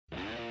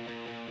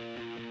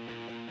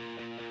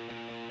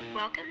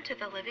Welcome to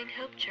the Living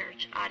Hope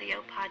Church audio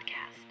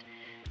podcast.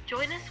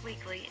 Join us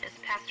weekly as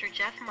Pastor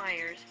Jeff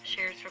Myers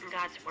shares from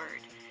God's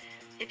Word.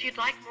 If you'd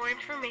like more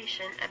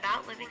information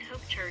about Living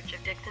Hope Church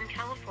of Dixon,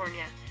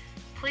 California,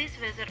 please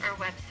visit our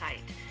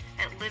website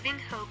at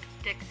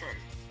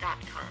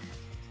livinghopedixon.com.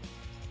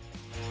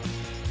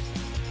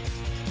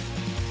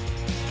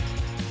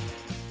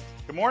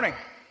 Good morning.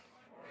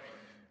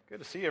 Good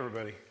to see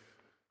everybody.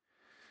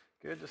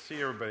 Good to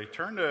see everybody.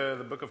 Turn to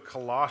the book of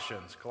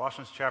Colossians,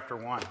 Colossians chapter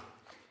 1.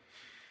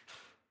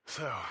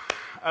 So,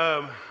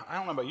 I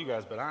don't know about you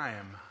guys, but I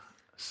am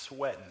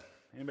sweating.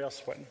 Anybody else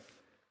sweating?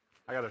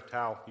 I got a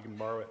towel. You can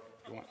borrow it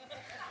if you want.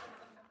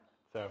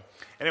 So,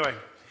 anyway,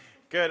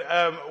 good.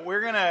 I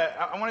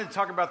wanted to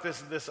talk about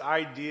this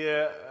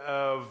idea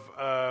of,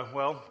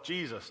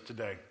 Jesus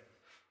today.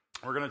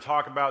 We're going to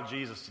talk about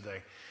Jesus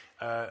today.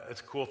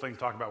 It's a cool thing to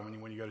talk about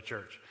when you go to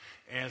church.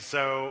 And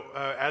so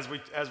as we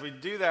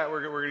do that,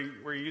 we're going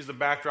to use the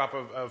backdrop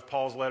of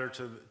Paul's letter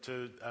to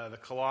the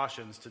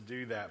Colossians to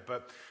do that.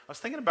 But I was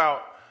thinking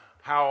about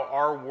how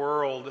our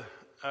world,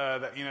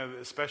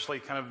 especially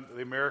kind of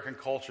the American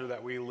culture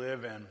that we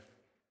live in,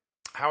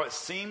 how it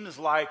seems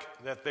like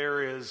that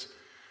there is,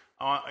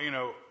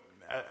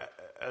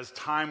 as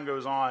time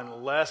goes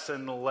on, less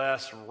and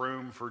less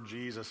room for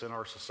Jesus in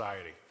our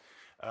society.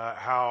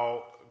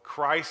 How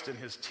Christ and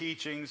his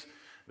teachings,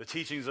 the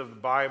teachings of the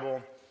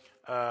Bible,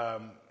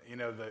 the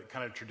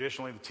kind of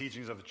traditionally the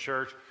teachings of the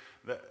church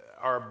that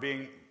are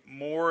being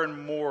more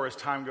and more as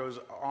time goes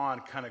on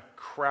kind of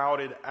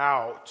crowded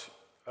out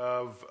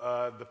of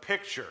the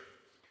picture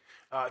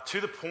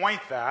to the point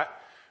that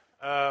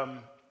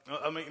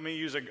let me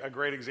use a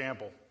great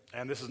example,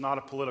 and this is not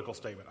a political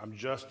statement.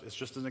 It's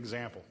just an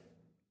example.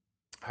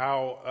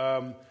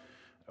 How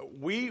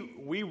we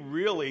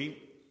really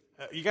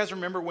you guys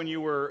remember when you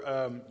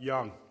were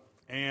young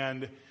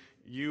and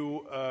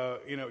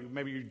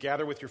maybe you'd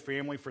gather with your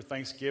family for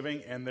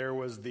Thanksgiving, and there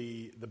was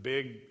the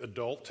big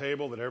adult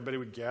table that everybody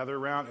would gather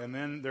around, and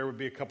then there would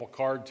be a couple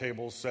card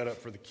tables set up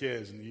for the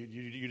kids,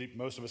 and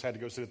most of us had to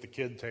go sit at the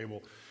kid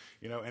table,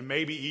 and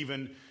maybe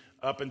even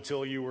up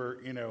until you were,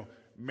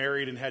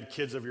 married and had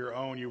kids of your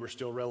own, you were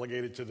still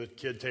relegated to the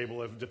kid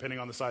table, depending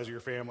on the size of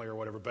your family or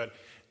whatever. But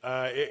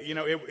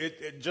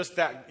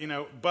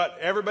but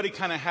everybody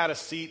kind of had a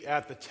seat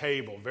at the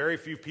table. Very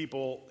few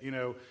people,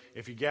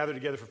 if you gather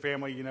together for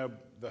family,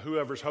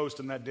 whoever's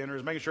hosting that dinner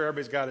is making sure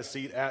everybody's got a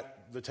seat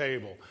at the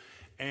table.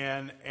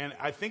 And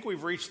I think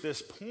we've reached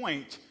this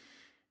point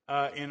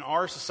in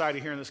our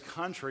society here in this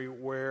country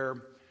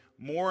where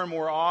more and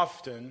more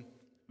often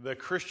the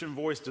Christian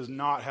voice does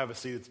not have a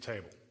seat at the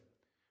table.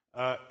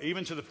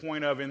 Even to the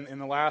point of in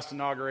the last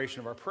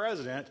inauguration of our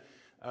president,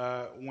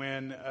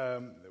 when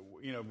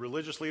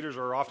religious leaders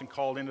are often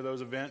called into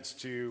those events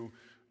to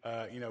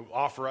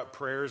offer up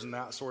prayers and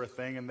that sort of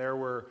thing, and there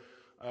were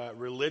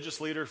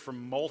religious leaders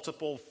from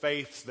multiple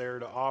faiths there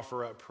to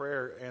offer up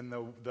prayer, and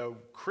the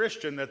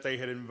Christian that they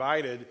had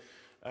invited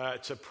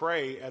to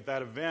pray at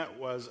that event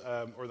was,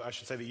 or I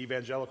should say the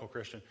evangelical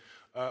Christian,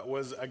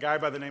 was a guy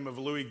by the name of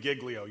Louis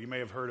Giglio. You may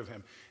have heard of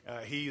him.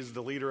 He is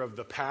the leader of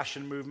the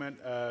Passion Movement.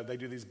 They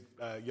do these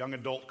young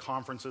adult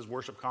conferences,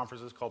 worship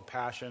conferences called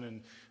Passion,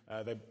 and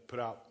they put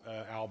out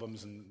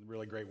albums and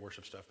really great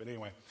worship stuff. But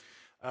anyway,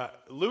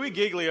 Louis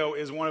Giglio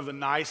is one of the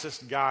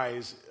nicest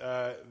guys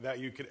that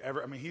you could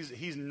ever. I mean,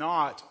 he's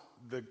not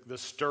the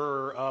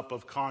stirrer up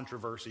of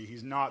controversy.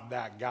 He's not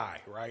that guy,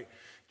 right?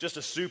 Just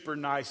a super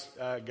nice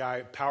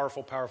guy,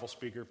 powerful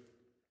speaker.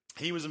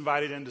 He was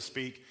invited in to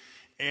speak.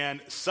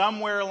 And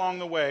somewhere along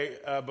the way,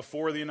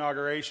 before the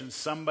inauguration,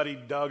 somebody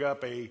dug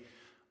up a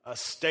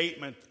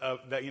statement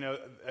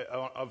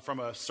from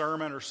a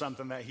sermon or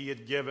something that he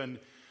had given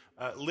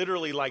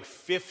literally like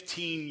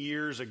 15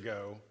 years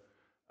ago.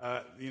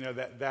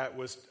 That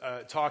was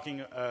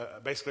talking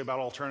basically about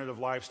alternative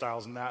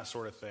lifestyles and that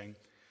sort of thing,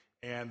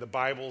 and the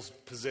Bible's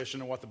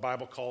position and what the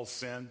Bible calls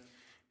sin.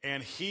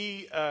 And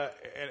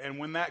and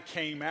when that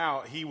came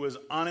out, he was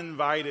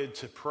uninvited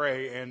to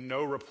pray, and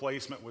no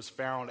replacement was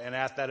found. And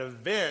at that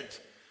event,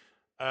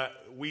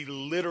 we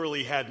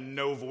literally had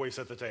no voice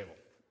at the table.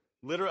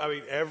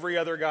 Literally, every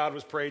other God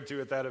was prayed to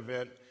at that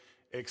event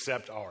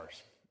except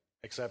ours.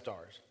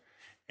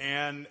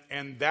 And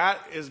that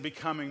is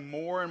becoming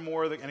more and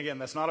more. And again,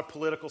 that's not a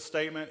political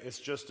statement. It's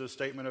just a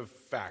statement of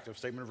fact, a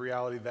statement of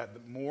reality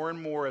that more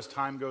and more as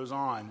time goes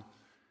on,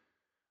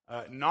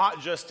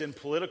 not just in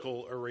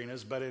political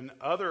arenas, but in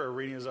other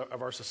arenas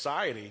of our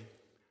society,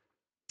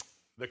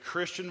 the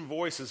Christian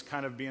voice is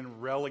kind of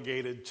being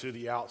relegated to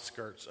the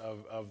outskirts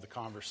of the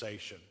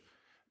conversation,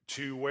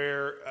 to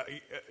where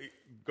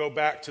go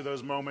back to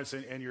those moments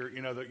in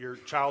your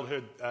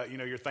childhood,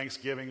 your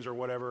Thanksgivings or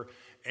whatever,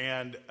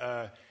 and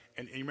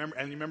you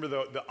remember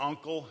the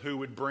uncle who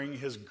would bring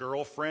his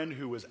girlfriend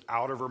who was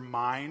out of her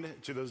mind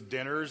to those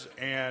dinners,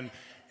 and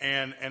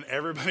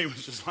everybody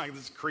was just like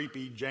this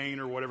creepy Jane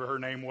or whatever her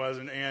name was,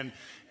 and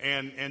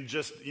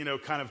just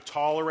kind of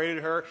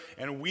tolerated her.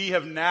 And we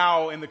have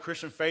now in the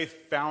Christian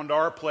faith found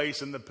our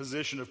place in the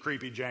position of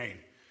creepy Jane,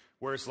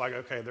 where it's like,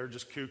 okay, they're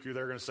just cuckoo,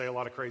 they're going to say a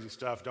lot of crazy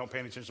stuff, don't pay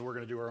any attention, we're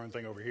going to do our own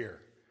thing over here.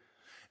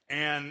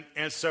 And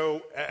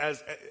so,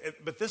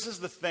 but this is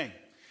the thing.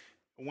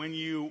 When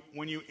you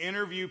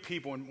interview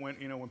people, and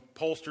when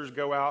pollsters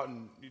go out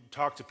and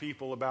talk to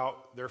people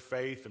about their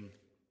faith and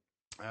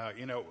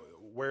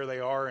where they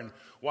are and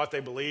what they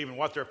believe and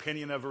what their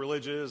opinion of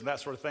religion is and that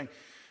sort of thing,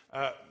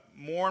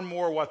 more and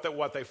more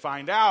what they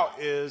find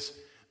out is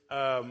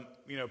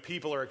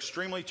people are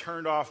extremely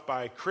turned off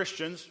by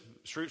Christians,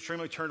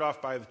 extremely turned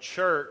off by the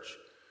church,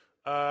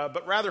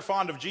 but rather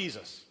fond of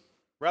Jesus.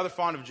 Rather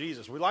fond of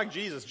Jesus. We like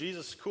Jesus.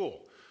 Jesus is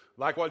cool.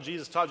 Like what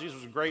Jesus taught. Jesus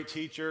was a great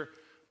teacher.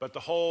 But the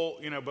whole,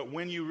 but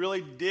when you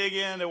really dig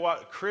into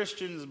what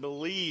Christians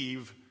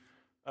believe,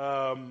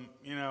 I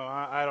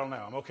don't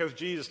know. I'm okay with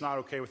Jesus, not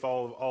okay with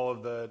all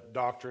of the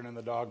doctrine and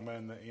the dogma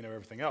and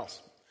everything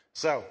else.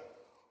 So,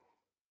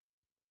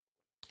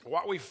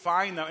 what we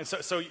find though, and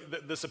so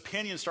this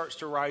opinion starts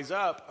to rise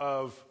up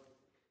of,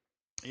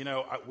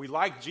 we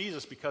like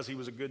Jesus because he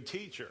was a good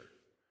teacher.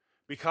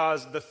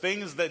 Because the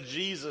things that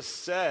Jesus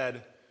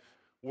said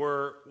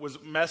was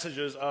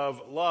messages of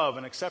love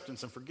and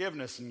acceptance and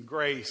forgiveness and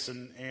grace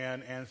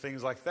and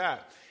things like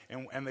that.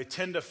 And they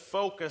tend to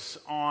focus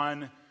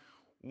on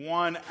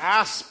one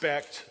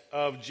aspect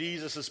of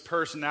Jesus'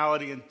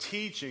 personality and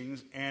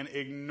teachings and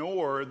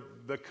ignore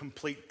the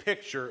complete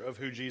picture of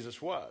who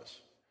Jesus was.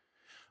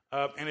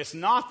 And it's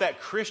not that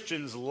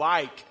Christians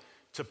like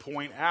to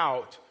point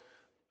out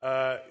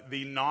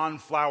the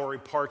non-flowery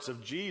parts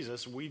of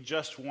Jesus. We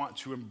just want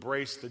to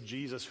embrace the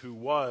Jesus who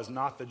was,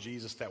 not the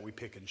Jesus that we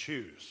pick and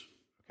choose.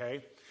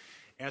 Okay?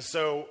 And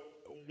so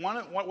what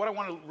I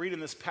want to read in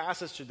this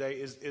passage today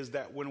is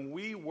that when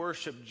we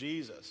worship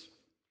Jesus,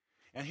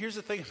 and here's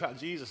the thing about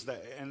Jesus, the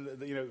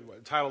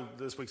title of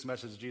this week's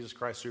message is Jesus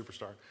Christ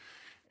Superstar,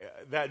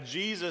 that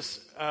Jesus,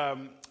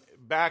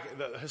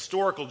 the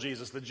historical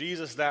Jesus, the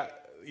Jesus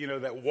that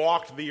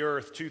walked the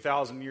earth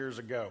 2,000 years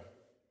ago,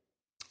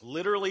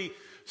 literally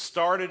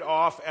started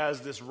off as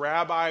this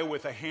rabbi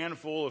with a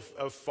handful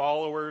of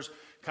followers,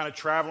 kind of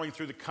traveling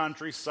through the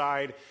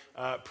countryside,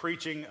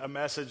 preaching a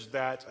message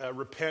that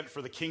repent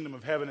for the kingdom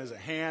of heaven is at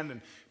hand,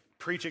 and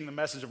preaching the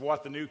message of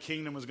what the new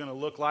kingdom was going to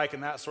look like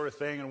and that sort of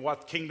thing, and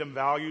what kingdom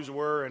values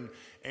were,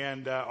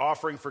 and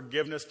offering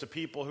forgiveness to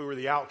people who were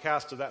the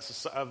outcasts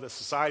of the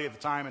society at the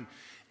time,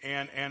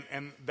 and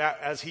that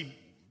as he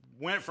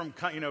went from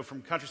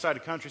countryside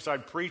to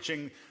countryside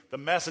preaching the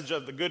message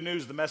of the good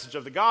news, the message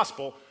of the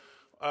gospel.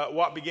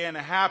 What began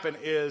to happen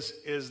is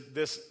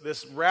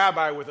this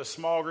rabbi with a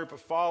small group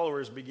of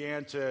followers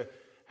began to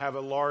have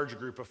a large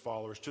group of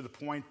followers, to the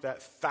point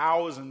that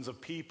thousands of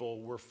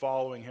people were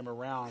following him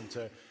around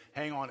to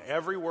hang on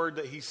every word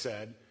that he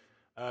said.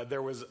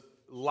 There was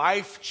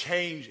life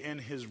change in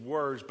his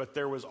words, but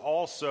there was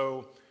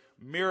also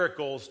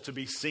miracles to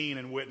be seen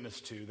and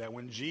witnessed to. That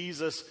when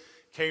Jesus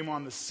came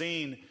on the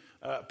scene,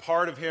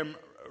 part of him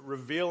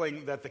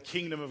revealing that the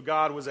kingdom of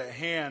God was at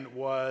hand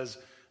was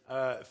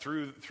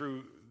through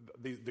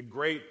the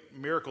great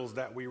miracles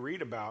that we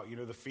read about,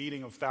 the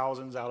feeding of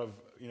thousands out of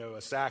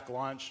a sack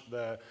lunch,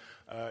 the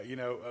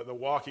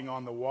walking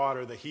on the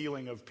water, the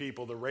healing of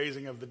people, the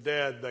raising of the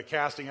dead, the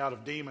casting out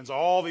of demons,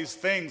 all these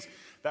things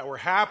that were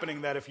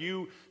happening. That if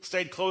you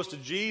stayed close to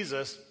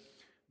Jesus,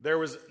 there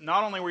was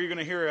not only were you going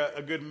to hear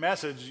a good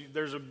message,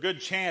 there's a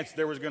good chance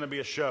there was going to be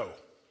a show.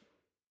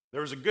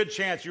 There was a good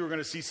chance you were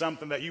going to see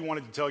something that you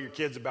wanted to tell your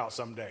kids about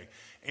someday,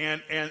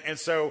 and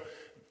so.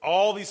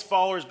 All these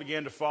followers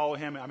began to follow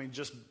him. I mean,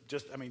 just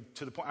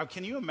to the point.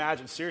 Can you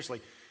imagine?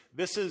 Seriously,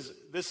 this is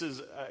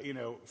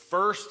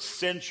first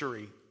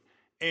century,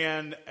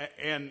 and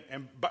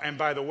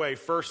by the way,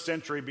 first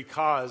century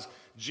because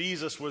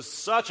Jesus was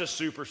such a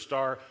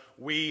superstar.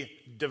 We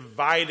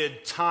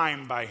divided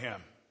time by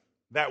him.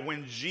 That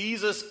when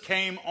Jesus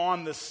came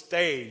on the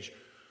stage,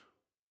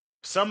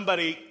 some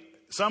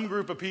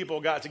group of people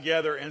got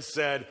together and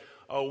said,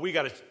 "Oh, we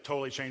got to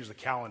totally change the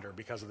calendar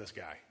because of this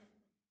guy."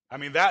 I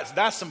mean,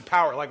 that's some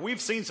power. Like,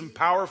 we've seen some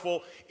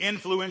powerful,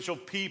 influential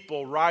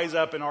people rise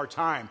up in our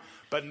time,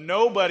 but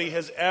nobody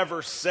has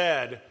ever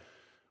said,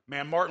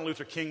 man, Martin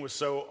Luther King was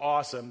so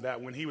awesome that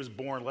when he was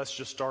born, let's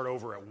just start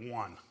over at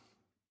 1.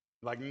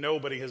 Like,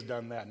 nobody has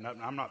done that. And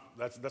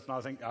that's not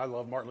a thing. I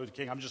love Martin Luther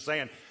King. I'm just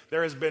saying,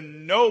 there has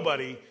been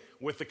nobody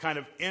with the kind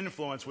of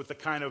influence, with the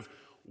kind of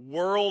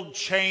world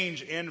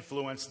change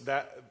influence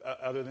that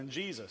other than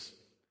Jesus.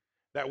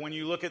 That when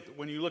you look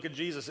at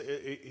Jesus,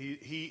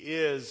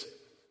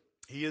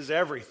 he is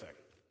everything.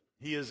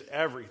 He is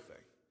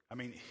everything. I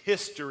mean,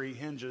 history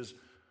hinges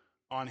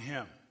on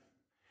him.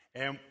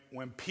 And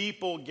when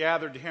people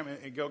gathered to him,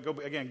 and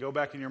go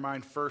back in your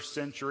mind, first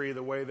century,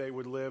 the way they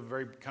would live,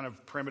 very kind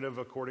of primitive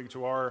according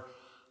to our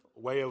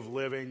way of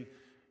living.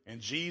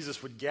 And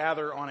Jesus would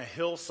gather on a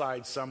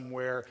hillside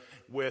somewhere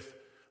with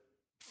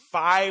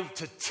 5,000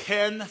 to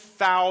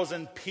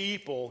 10,000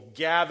 people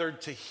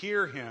gathered to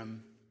hear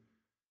him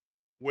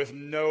with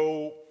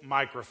no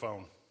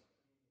microphone.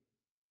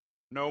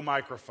 No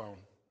microphone,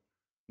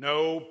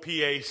 no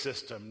PA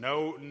system,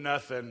 no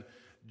nothing,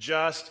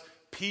 just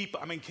people.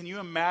 I mean, can you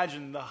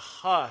imagine the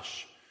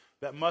hush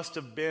that must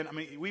have been? I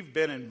mean, we've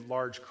been in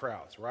large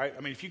crowds, right?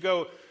 I mean, if you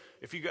go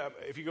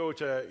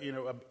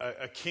to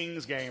a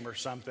Kings game or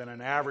something,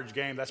 an average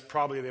game, that's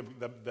probably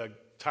the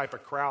type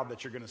of crowd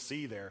that you're going to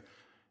see there.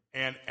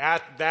 And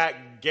at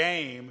that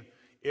game,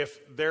 if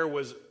there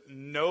was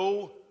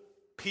no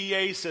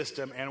PA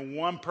system and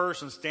one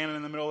person standing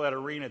in the middle of that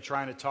arena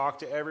trying to talk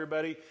to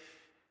everybody,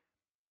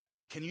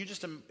 can you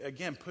just,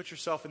 again, put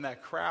yourself in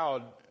that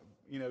crowd,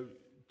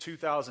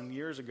 2,000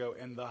 years ago,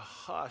 and the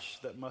hush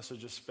that must have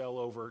just fell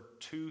over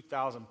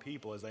 2,000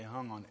 people as they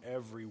hung on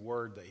every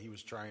word that he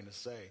was trying to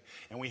say.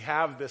 And we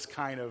have this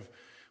kind of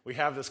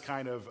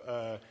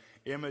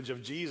image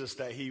of Jesus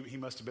that he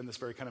must have been this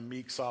very kind of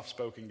meek,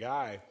 soft-spoken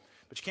guy.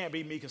 But you can't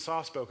be meek and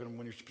soft-spoken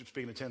when you're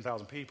speaking to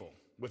 10,000 people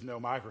with no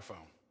microphone,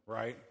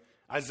 right?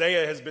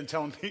 Isaiah has been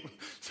telling people,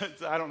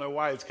 I don't know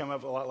why it's come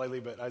up a lot lately,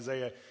 but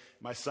Isaiah,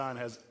 my son,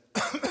 has,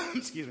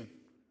 excuse me,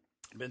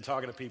 been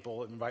talking to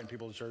people, inviting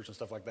people to church and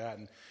stuff like that,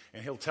 and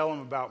he'll tell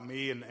them about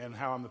me and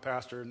how I'm the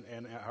pastor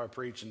and how I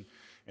preach and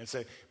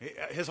say,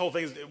 his whole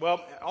thing is,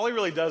 well, all he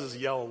really does is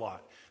yell a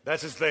lot.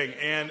 That's his thing.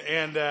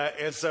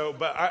 And so,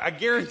 but I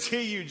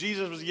guarantee you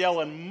Jesus was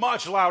yelling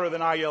much louder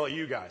than I yell at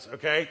you guys,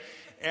 okay?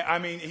 I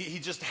mean, he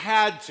just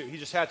had to. He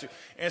just had to.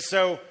 And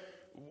so,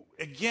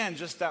 again,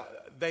 just that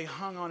they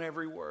hung on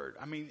every word.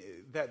 I mean,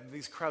 that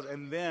these crowds.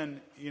 And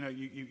then,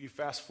 you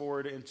fast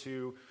forward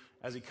into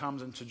as he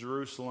comes into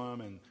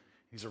Jerusalem and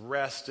he's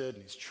arrested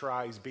and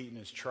he's beaten,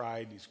 he's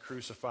tried, he's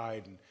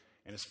crucified, and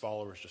his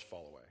followers just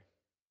fall away.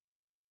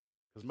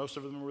 Because most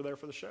of them were there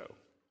for the show.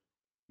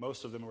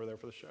 Most of them were there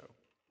for the show.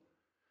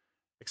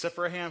 Except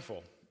for a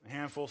handful. A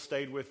handful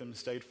stayed with him,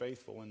 stayed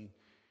faithful, and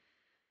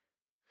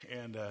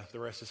the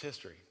rest is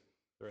history.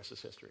 The rest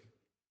is history.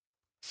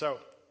 So,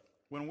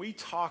 when we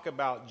talk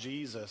about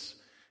Jesus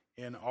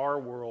in our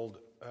world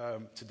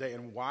today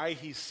and why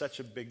he's such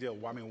a big deal,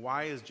 I mean,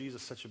 why is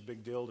Jesus such a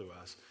big deal to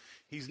us?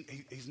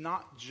 He's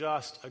not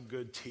just a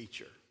good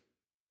teacher.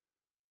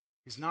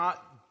 He's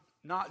not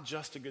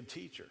just a good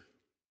teacher.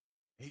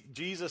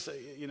 Jesus,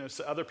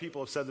 other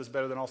people have said this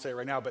better than I'll say it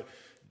right now, but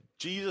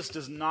Jesus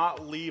does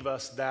not leave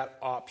us that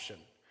option.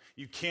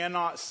 You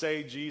cannot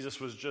say Jesus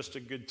was just a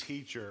good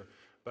teacher,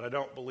 but I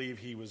don't believe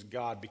he was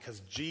God, because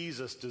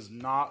Jesus does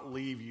not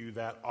leave you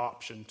that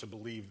option to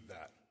believe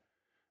that.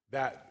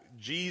 That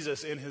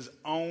Jesus, in his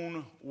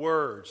own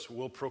words,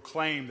 will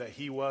proclaim that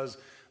he was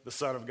the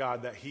Son of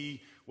God, that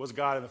he was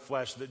God in the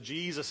flesh, that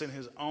Jesus, in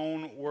his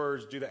own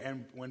words, do that.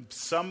 And when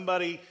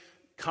somebody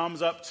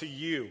comes up to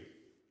you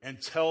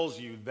and tells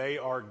you they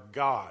are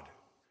God,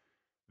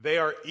 they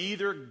are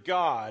either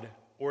God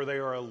or they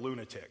are a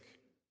lunatic.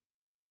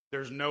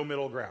 There's no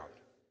middle ground.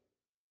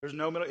 There's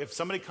no middle. If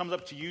somebody comes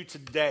up to you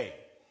today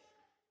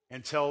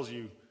and tells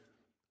you,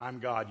 I'm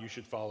God, you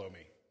should follow me,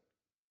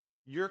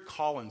 you're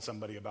calling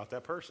somebody about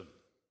that person.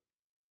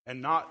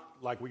 And not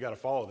like, we got to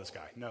follow this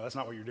guy. No, that's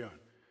not what you're doing.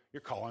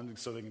 You're calling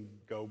so they can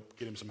go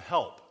get him some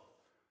help.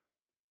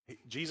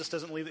 Jesus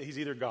doesn't believe that he's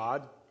either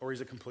God or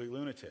he's a complete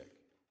lunatic.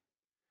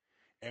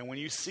 And when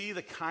you see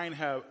the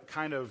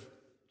kind of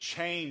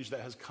change that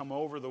has come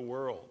over the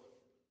world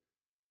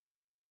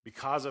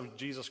because of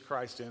Jesus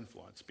Christ's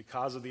influence,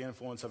 because of the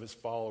influence of his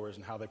followers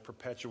and how they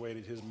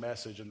perpetuated his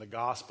message and the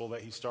gospel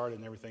that he started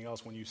and everything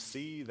else, when you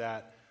see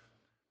that,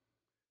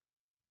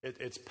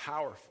 it's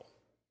powerful.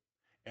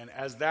 And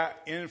as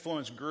that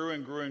influence grew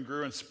and grew and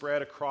grew and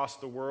spread across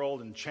the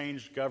world and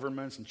changed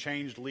governments and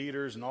changed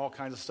leaders and all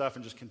kinds of stuff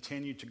and just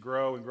continued to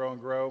grow and grow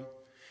and grow,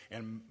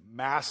 and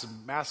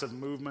massive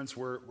movements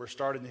were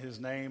started in his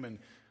name, and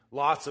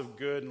lots of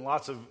good and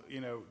lots of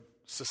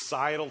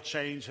societal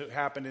change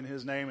happened in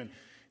his name, and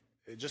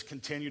it just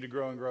continued to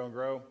grow and grow and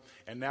grow.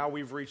 And now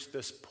we've reached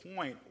this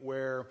point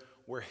where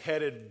we're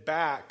headed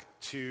back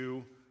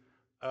to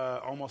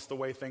almost the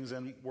way things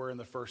were in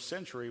the first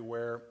century,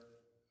 where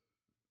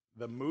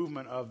the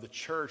movement of the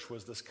church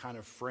was this kind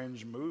of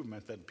fringe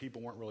movement that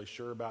people weren't really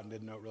sure about and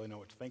didn't really know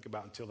what to think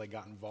about until they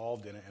got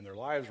involved in it and their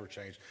lives were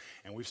changed.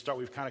 And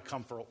we've kind of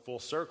come full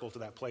circle to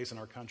that place in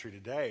our country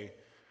today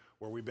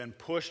where we've been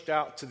pushed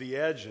out to the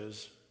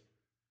edges.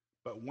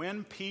 But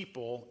when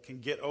people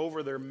can get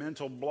over their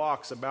mental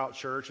blocks about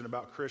church and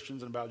about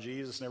Christians and about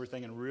Jesus and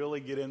everything and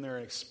really get in there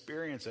and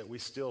experience it, we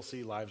still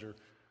see lives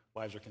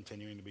are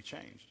continuing to be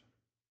changed.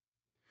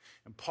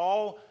 And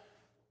Paul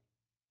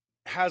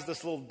has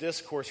this little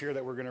discourse here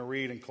that we're going to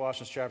read in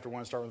Colossians chapter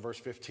 1, starting with verse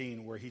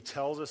 15, where he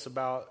tells us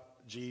about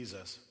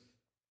Jesus.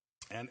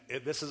 And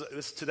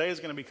today is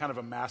going to be kind of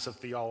a massive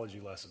theology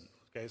lesson.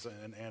 Okay, so,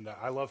 and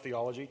I love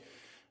theology.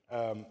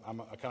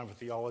 I'm a kind of a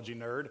theology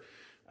nerd.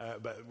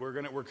 But we're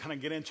going to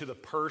get into the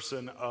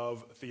person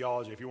of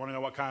theology. If you want to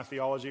know what kind of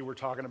theology we're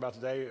talking about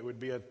today, it would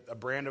be a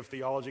brand of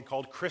theology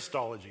called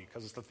Christology,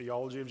 because it's the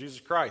theology of Jesus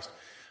Christ.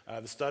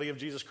 the study of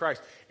Jesus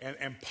Christ.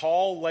 And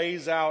Paul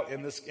lays out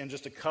in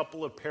just a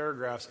couple of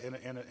paragraphs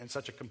in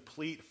such a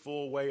complete,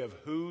 full way of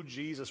who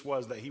Jesus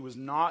was, that he was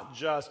not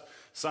just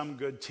some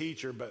good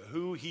teacher, but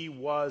who he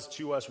was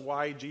to us,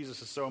 why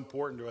Jesus is so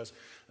important to us.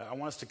 I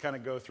want us to kind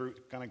of go through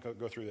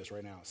this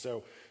right now.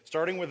 So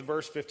starting with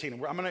verse 15,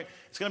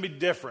 it's going to be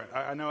different.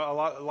 I know a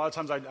lot of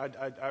times I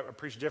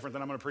preach different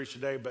than I'm going to preach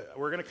today, but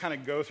we're going to kind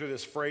of go through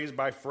this phrase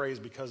by phrase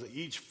because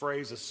each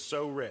phrase is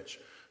so rich.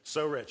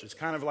 So rich. It's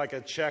kind of like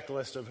a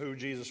checklist of who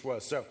Jesus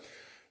was. So,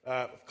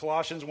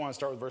 Colossians 1,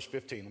 start with verse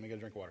 15. Let me get a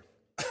drink of water.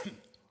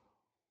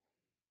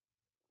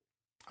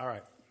 All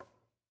right.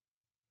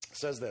 It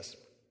says this.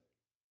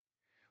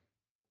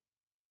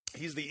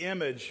 He's the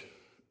image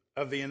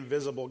of the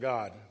invisible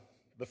God,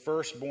 the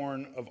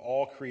firstborn of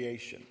all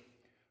creation.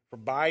 For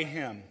by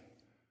him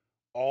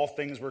all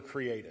things were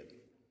created,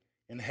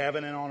 in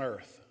heaven and on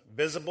earth,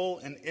 visible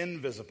and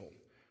invisible,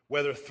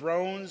 whether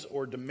thrones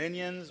or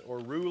dominions or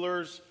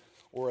rulers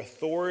or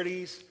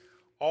authorities,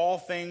 all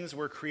things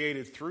were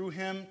created through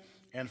him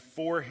and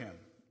for him.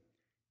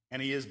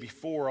 And he is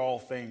before all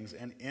things,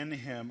 and in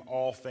him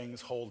all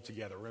things hold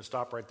together. We're going to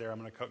stop right there. I'm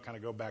going to kind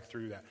of go back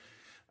through that.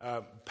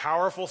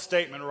 Powerful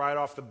statement right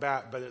off the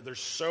bat, but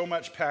there's so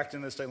much packed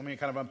in this statement. Let me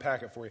kind of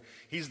unpack it for you.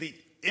 He's the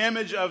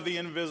image of the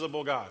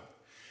invisible God.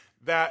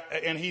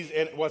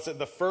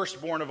 The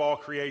firstborn of all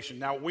creation.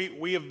 Now,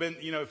 we have been,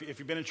 if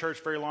you've been in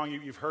church very long,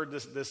 you've heard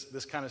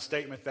this kind of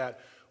statement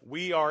that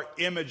we are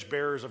image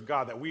bearers of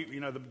God. That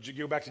you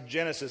go back to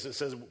Genesis, it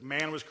says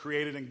man was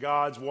created in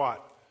God's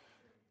what?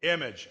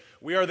 Image.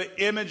 We are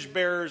the image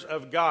bearers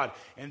of God.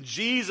 And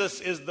Jesus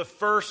is the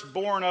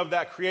firstborn of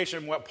that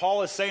creation. What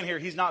Paul is saying here,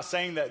 he's not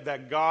saying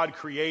that God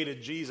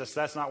created Jesus.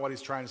 That's not what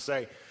he's trying to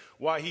say.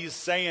 What he's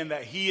saying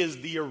that he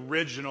is the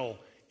original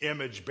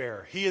image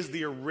bearer. He is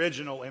the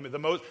original image,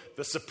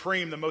 the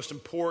supreme, the most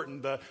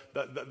important,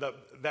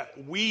 that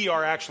we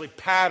are actually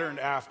patterned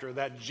after,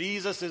 that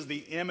Jesus is the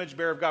image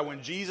bearer of God.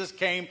 When Jesus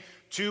came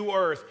to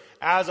earth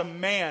as a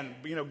man,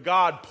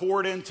 God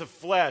poured into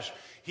flesh,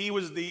 he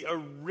was the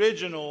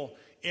original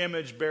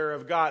image bearer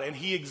of God. And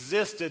he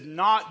existed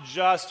not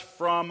just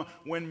from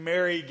when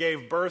Mary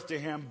gave birth to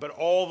him, but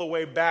all the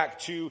way back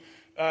to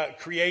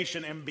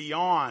creation and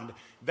beyond,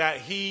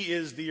 that he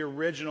is the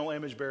original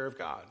image bearer of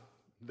God.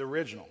 The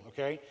original,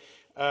 okay?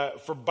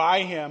 For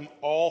by him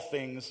all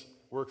things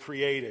were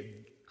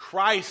created.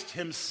 Christ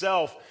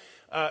himself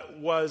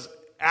was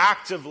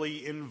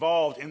actively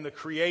involved in the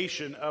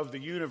creation of the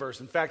universe.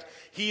 In fact,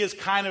 he is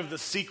kind of the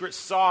secret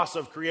sauce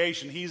of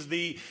creation. He is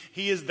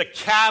the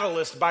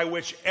catalyst by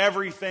which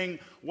everything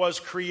was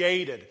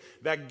created.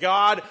 That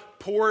God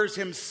pours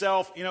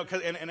himself,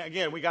 and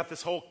again, we got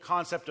this whole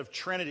concept of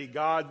Trinity,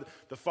 God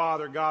the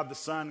Father, God the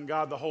Son,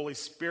 God the Holy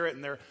Spirit,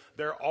 and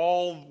they're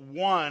all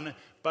one,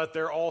 but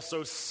they're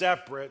also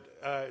separate.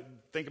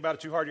 Think about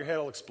it too hard, your head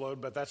will explode,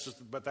 but that's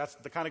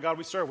the kind of God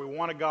we serve. I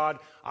want a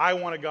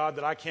God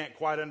that I can't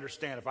quite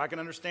understand. If I can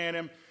understand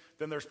him,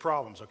 then there's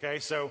problems, okay?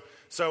 So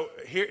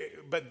here,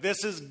 but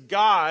this is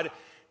God,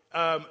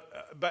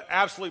 but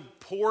absolutely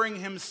pouring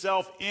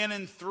himself in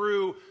and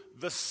through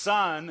the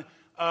Son,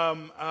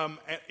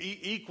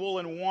 equal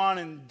and one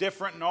and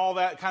different and all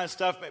that kind of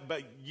stuff,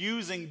 but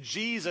using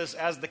Jesus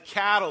as the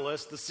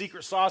catalyst, the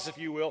secret sauce, if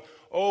you will,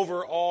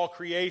 over all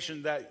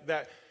creation,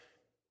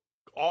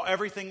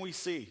 everything we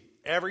see,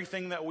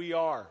 everything that we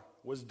are,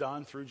 was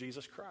done through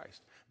Jesus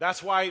Christ.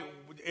 That's why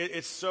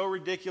it's so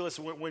ridiculous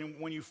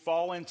when you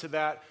fall into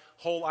that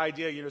whole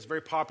idea. It's very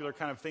popular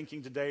kind of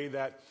thinking today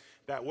that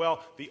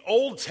the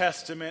Old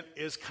Testament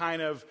is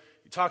kind of,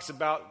 talks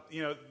about,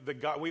 the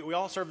God. We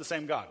all serve the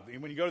same God.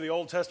 When you go to the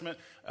Old Testament,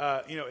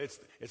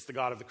 it's the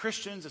God of the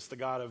Christians, it's the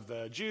God of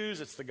the Jews,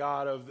 it's the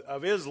God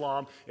of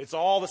Islam. It's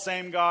all the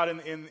same God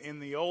in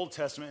the Old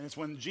Testament. And it's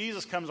when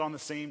Jesus comes on the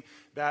scene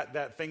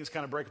that things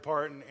kind of break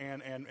apart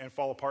and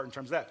fall apart in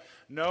terms of that.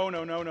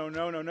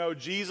 No.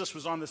 Jesus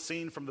was on the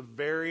scene from the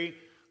very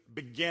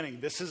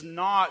beginning. This is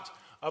not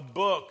a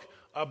book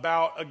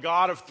about a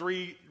God of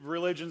three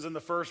religions in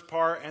the first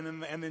part and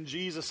then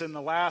Jesus in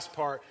the last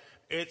part.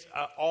 It's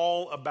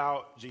all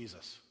about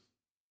Jesus.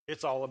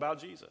 It's all about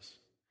Jesus.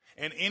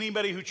 And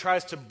anybody who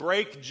tries to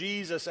break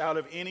Jesus out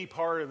of any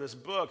part of this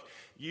book,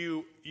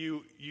 you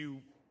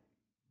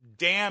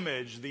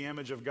damage the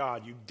image of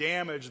God. You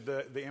damage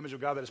the image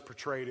of God that is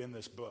portrayed in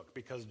this book,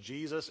 because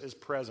Jesus is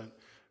present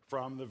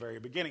from the very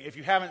beginning. If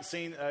you haven't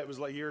seen, it was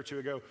like a year or two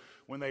ago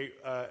when they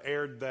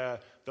aired the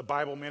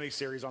Bible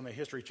miniseries on the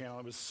History Channel.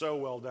 It was so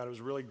well done. It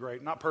was really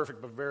great. Not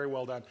perfect, but very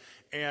well done.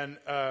 And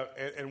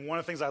one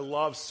of the things I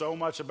love so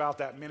much about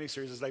that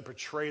miniseries is they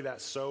portray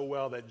that so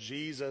well, that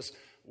Jesus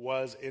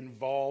was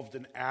involved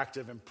and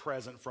active and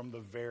present from the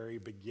very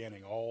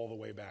beginning, all the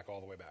way back.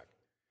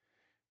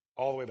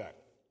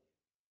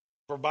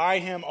 For by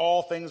him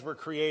all things were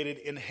created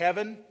in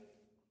heaven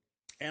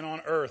and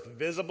on earth,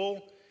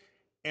 visible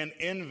and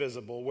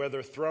invisible,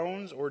 whether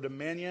thrones or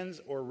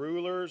dominions or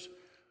rulers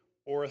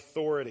or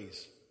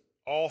authorities.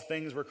 All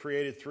things were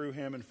created through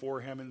him and for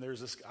him. And there's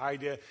this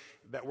idea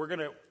that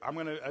I'm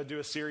going to do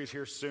a series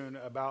here soon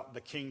about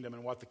the kingdom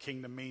and what the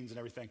kingdom means and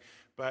everything.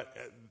 But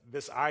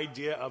this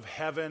idea of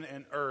heaven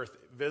and earth,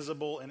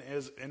 visible and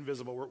is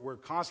invisible. We're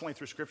constantly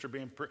through Scripture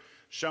being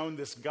shown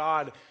this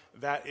God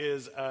that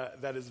is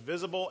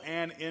visible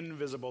and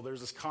invisible.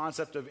 There's this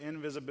concept of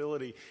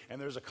invisibility,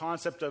 and there's a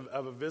concept of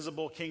a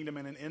visible kingdom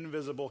and an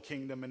invisible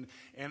kingdom.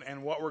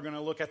 And what we're going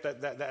to look at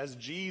that as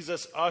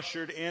Jesus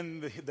ushered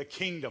in the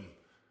kingdom.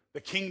 The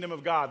kingdom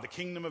of God, the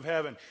kingdom of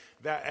heaven,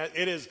 that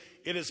it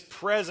is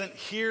present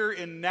here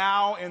and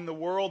now in the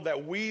world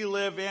that we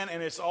live in,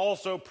 and it's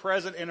also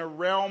present in a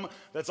realm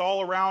that's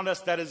all around us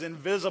that is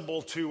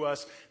invisible to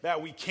us,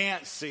 that we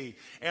can't see.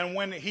 And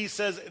when he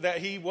says that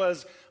he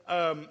was,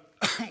 how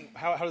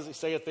does he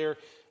say it there?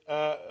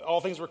 All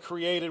things were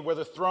created,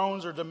 whether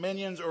thrones or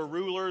dominions or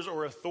rulers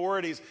or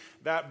authorities,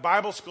 that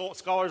Bible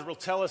scholars will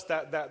tell us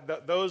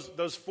that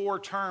those four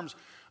terms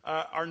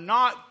are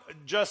not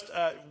just,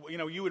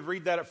 you would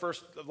read that at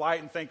first light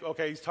and think,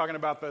 okay, he's talking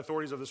about the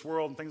authorities of this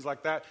world and things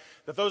like that.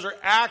 That those are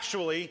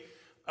actually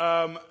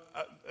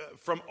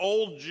from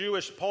old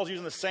Jewish, Paul's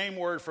using the same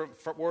word for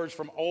words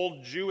from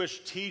old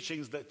Jewish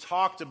teachings that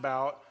talked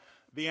about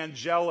the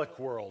angelic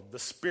world, the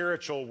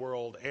spiritual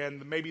world,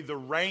 and maybe the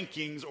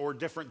rankings or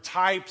different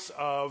types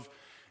of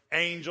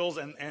angels,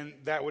 and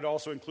that would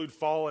also include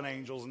fallen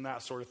angels and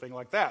that sort of thing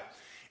like that.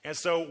 And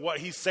so what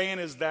he's saying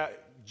is that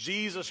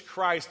Jesus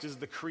Christ is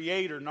the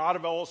creator, not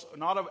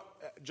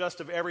just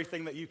of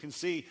everything that you can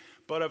see,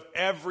 but of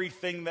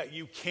everything that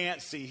you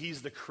can't see.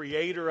 He's the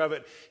creator of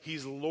it.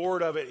 He's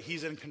Lord of it.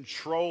 He's in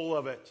control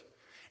of it.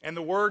 And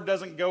the word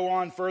doesn't go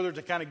on further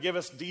to kind of give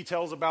us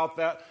details about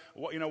that,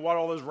 what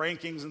all those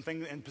rankings and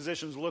things and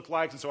positions look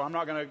like. And so I'm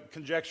not going to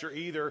conjecture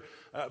either.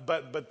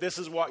 But this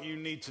is what you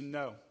need to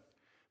know.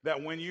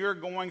 That when you're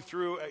going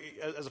through,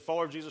 as a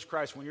follower of Jesus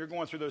Christ, when you're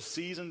going through those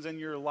seasons in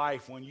your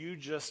life, when you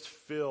just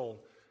feel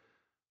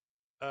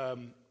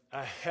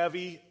a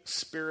heavy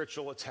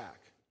spiritual attack.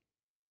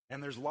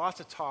 And there's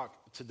lots of talk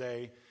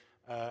today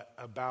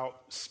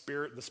about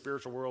the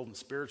spiritual world and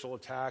spiritual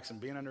attacks and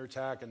being under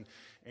attack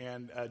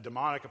and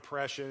demonic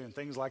oppression and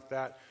things like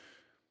that.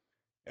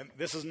 And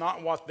this is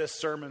not what this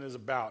sermon is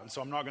about. And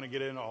so I'm not going to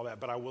get into all that,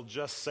 but I will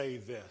just say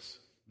this,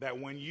 that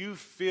when you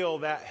feel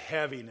that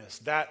heaviness,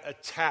 that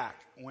attack,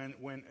 when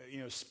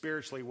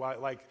spiritually,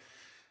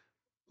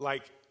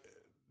 like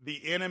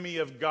the enemy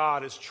of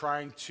God is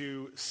trying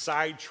to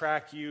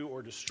sidetrack you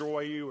or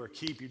destroy you or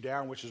keep you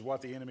down, which is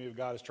what the enemy of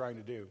God is trying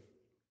to do.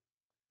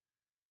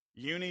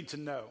 You need to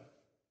know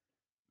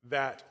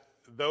that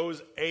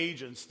those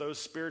agents, those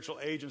spiritual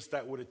agents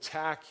that would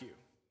attack you,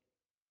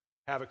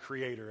 have a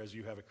creator as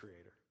you have a creator.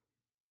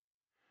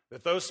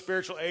 That those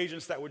spiritual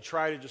agents that would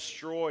try to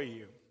destroy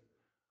you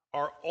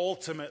are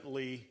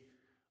ultimately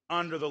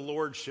under the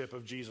lordship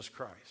of Jesus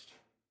Christ.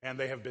 And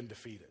they have been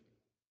defeated.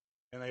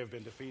 And they have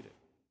been defeated.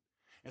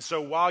 And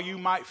so while you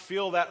might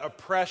feel that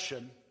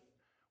oppression,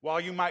 while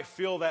you might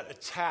feel that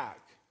attack,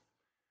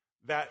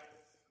 that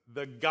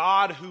the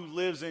God who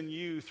lives in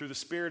you through the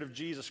Spirit of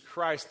Jesus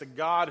Christ, the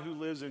God who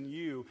lives in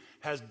you,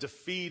 has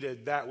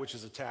defeated that which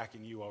is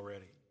attacking you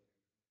already.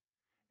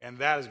 And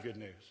that is good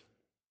news.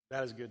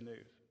 That is good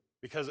news.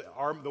 Because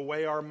the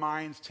way our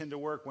minds tend to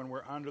work when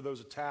we're under those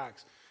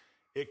attacks,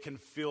 we can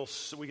feel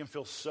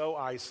so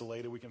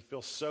isolated, we can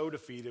feel so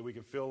defeated, we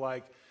can feel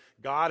like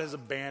God has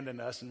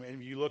abandoned us. And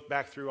if you look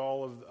back through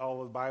all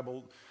of the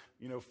Bible,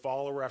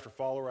 follower after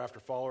follower after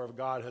follower of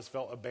God has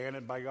felt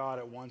abandoned by God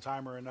at one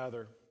time or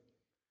another.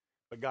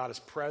 But God is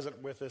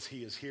present with us.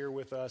 He is here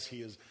with us.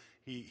 He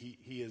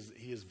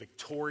is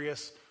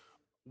victorious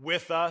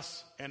with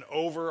us and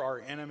over our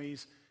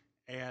enemies.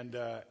 And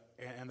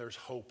there's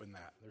hope in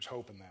that. There's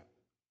hope in that.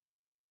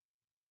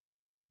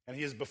 And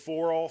he is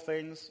before all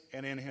things,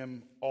 and in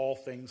him all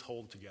things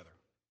hold together.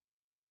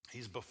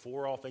 He's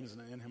before all things,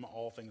 and in him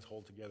all things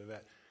hold together.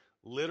 That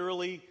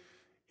literally,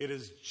 it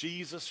is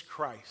Jesus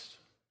Christ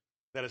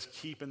that is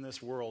keeping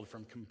this world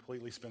from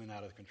completely spinning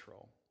out of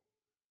control.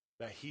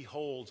 That he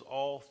holds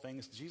all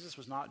things. Jesus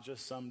was not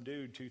just some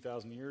dude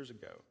 2,000 years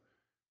ago.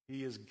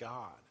 He is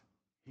God.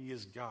 He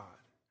is God.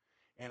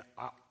 And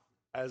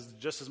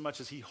just as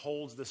much as he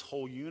holds this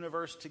whole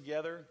universe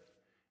together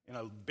in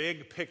a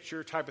big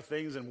picture type of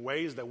things in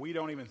ways that we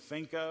don't even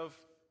think of,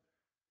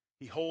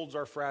 he holds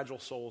our fragile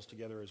souls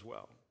together as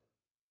well.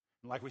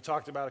 And like we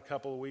talked about a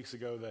couple of weeks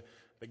ago,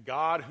 the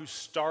God who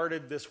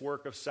started this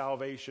work of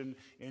salvation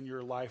in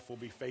your life will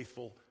be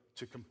faithful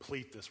to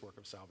complete this work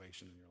of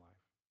salvation in your life.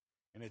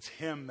 And it's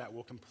him that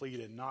will complete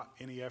it, not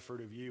any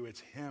effort of you. It's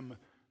him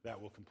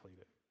that will complete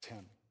it. It's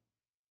him.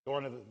 Go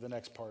on to the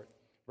next part.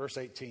 Verse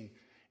 18.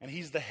 And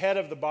he's the head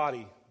of the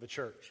body, the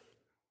church.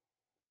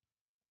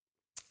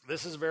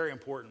 This is very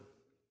important.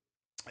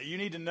 You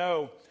need to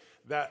know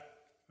that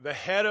the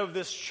head of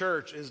this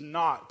church is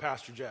not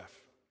Pastor Jeff.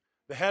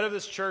 The head of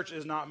this church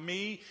is not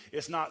me.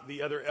 It's not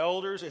the other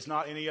elders. It's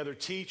not any other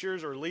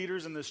teachers or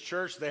leaders in this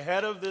church. The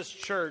head of this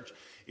church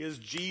is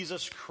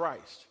Jesus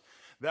Christ.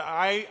 That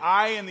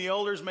I and the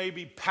elders may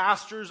be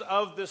pastors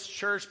of this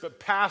church, but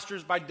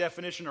pastors by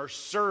definition are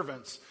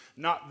servants,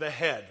 not the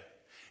head.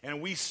 And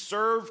we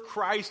serve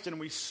Christ and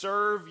we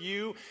serve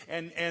you.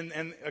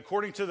 And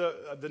according to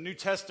the New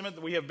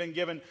Testament, we have been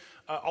given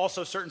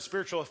also certain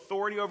spiritual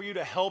authority over you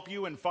to help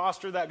you and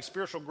foster that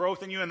spiritual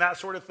growth in you and that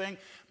sort of thing.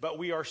 But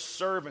we are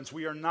servants.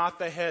 We are not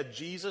the head.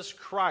 Jesus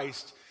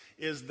Christ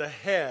is the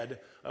head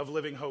of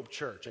Living Hope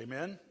Church.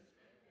 Amen?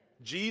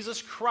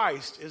 Jesus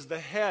Christ is the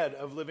head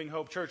of Living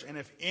Hope Church. And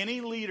if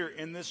any leader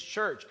in this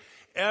church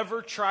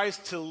ever tries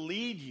to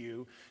lead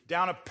you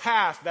down a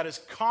path that is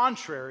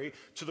contrary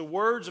to the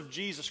words of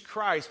Jesus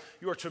Christ,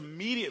 you are to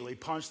immediately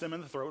punch them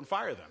in the throat and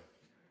fire them.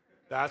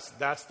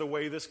 That's the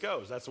way this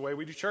goes. That's the way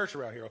we do church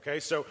around here, okay?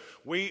 So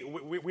we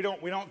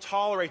don't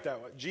tolerate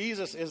that.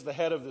 Jesus is the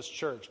head of this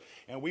church,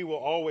 and we will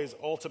always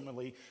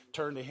ultimately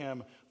turn to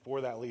him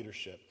for that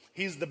leadership.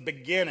 He's the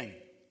beginning,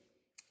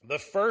 the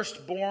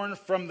firstborn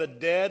from the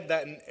dead,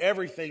 that in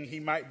everything he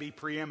might be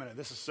preeminent.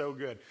 This is so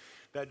good.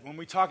 That when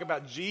we talk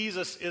about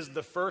Jesus is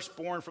the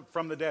firstborn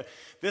from the dead,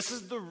 this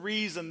is the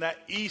reason that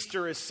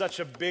Easter is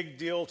such a big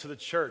deal to the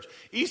church.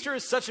 Easter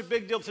is such a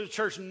big deal to the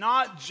church,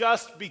 not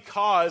just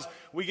because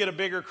we get a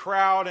bigger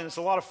crowd and it's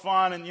a lot of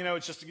fun and,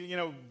 it's just,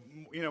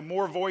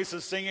 more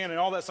voices singing and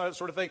all that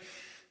sort of thing.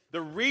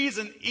 The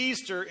reason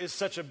Easter is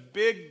such a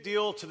big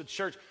deal to the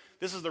church,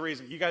 this is the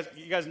reason. You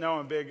guys know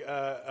I'm a big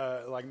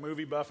like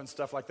movie buff and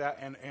stuff like that.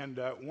 And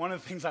one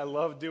of the things I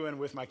love doing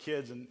with my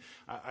kids, and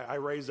I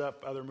raise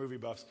up other movie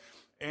buffs.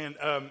 And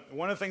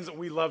one of the things that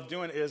we love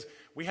doing is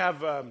we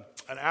have an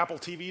Apple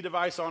TV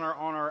device on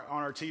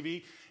our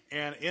TV,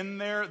 and in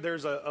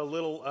there's a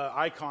little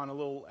icon, a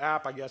little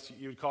app, I guess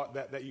you would call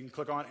it, that you can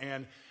click on,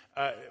 and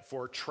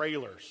for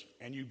trailers.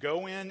 And you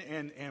go in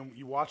and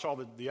you watch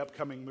all the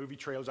upcoming movie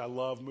trailers. I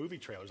love movie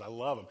trailers. I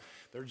love them.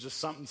 There's just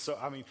something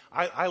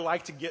I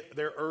like to get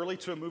there early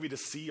to a movie to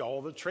see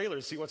all the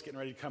trailers, see what's getting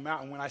ready to come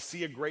out. And when I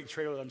see a great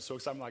trailer, I'm so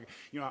excited. I'm like,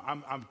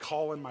 I'm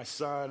calling my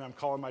son, I'm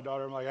calling my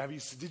daughter. I'm like,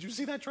 did you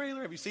see that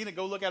trailer? Have you seen it?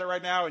 Go look at it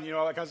right now. And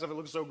all that kind of stuff. It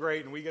looks so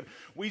great. And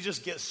we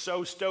just get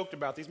so stoked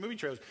about these movie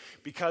trailers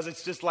because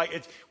it's just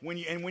like when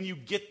you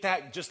get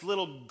that just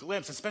little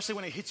glimpse, especially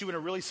when it hits you in a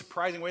really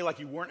surprising way, like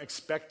you weren't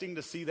expecting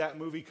to see that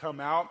movie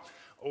come out.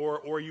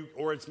 Or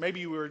it's maybe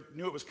you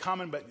knew it was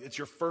coming, but it's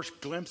your first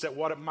glimpse at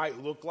what it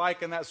might look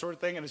like and that sort of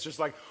thing. And it's just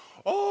like,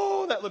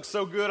 oh, that looks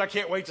so good. I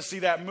can't wait to see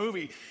that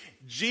movie.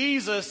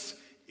 Jesus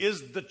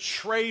is the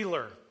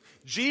trailer.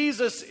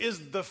 Jesus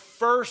is the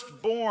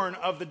firstborn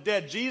of the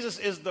dead. Jesus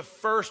is the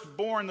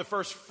firstborn, the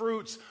first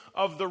fruits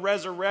of the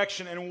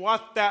resurrection. And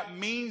what that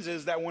means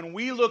is that when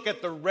we look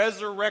at the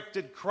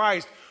resurrected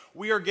Christ,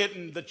 we are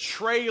getting the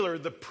trailer,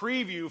 the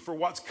preview for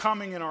what's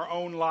coming in our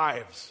own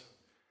lives.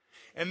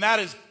 And that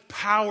is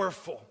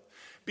powerful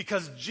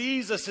because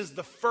Jesus is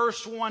the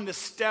first one to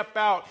step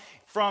out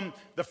from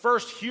the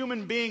first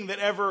human being that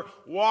ever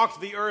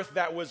walked the earth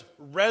that was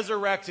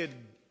resurrected,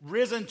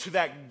 risen to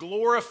that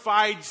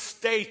glorified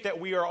state that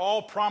we are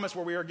all promised,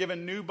 where we are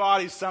given new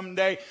bodies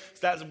someday. It's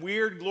that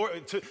weird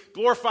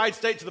glorified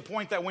state to the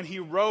point that when he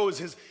rose,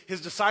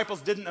 his disciples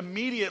didn't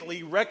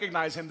immediately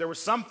recognize him. There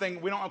was something,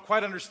 we don't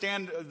quite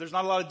understand, there's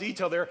not a lot of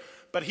detail there,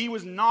 but he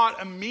was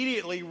not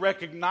immediately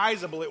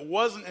recognizable. It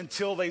wasn't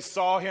until they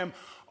saw him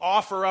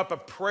offer up a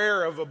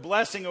prayer of a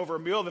blessing over a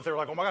meal that they were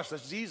like, oh my gosh,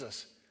 that's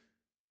Jesus.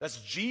 That's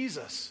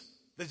Jesus.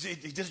 He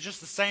did it just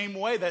the same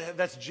way.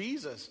 That's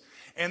Jesus.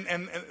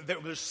 And there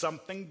was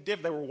something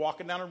different. They were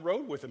walking down a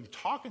road with him,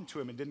 talking to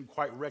him, and didn't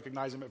quite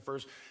recognize him at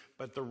first.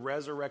 But the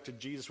resurrected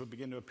Jesus would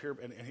begin to appear,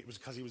 and it was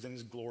because he was in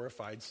his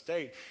glorified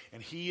state.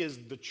 And he is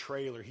the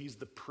trailer. He's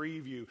the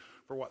preview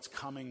for what's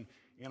coming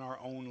in our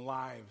own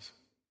lives.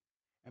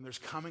 And there's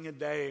coming a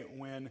day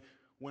when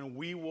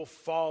we will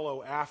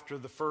follow after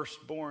the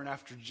firstborn,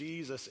 after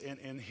Jesus,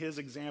 in his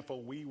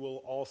example, we will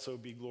also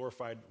be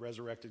glorified,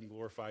 resurrected, and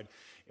glorified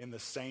in the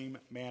same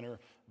manner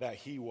that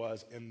he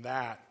was. And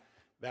that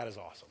is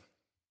awesome.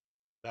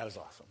 That is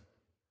awesome.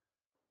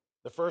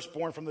 The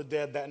firstborn from the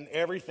dead, that in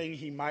everything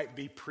he might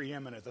be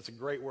preeminent. That's a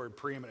great word,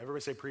 preeminent.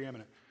 Everybody say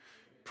preeminent.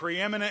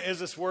 Preeminent is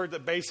this word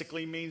that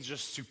basically means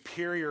just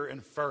superior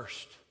and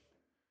first.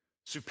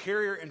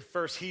 Superior and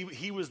first.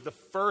 He was the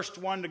first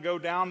one to go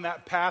down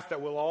that path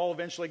that we'll all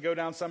eventually go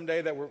down someday,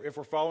 if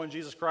we're following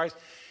Jesus Christ.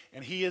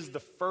 And he is the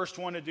first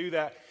one to do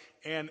that.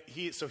 And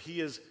he is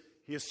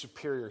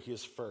superior. He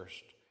is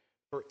first.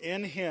 For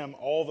in him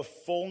all the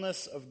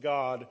fullness of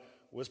God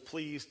was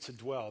pleased to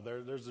dwell.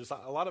 There's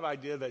a lot of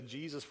idea that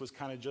Jesus was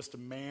kind of just a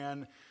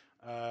man,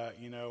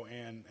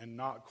 and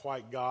not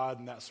quite God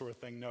and that sort of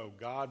thing. No,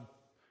 God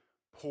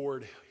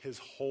poured his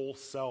whole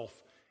self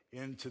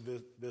into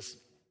this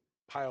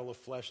pile of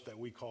flesh that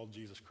we call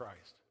Jesus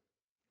Christ.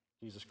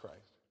 Jesus Christ.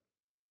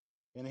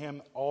 In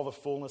him, all the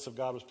fullness of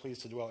God was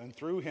pleased to dwell. And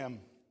through him,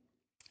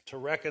 to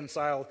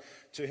reconcile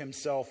to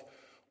himself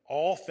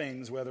all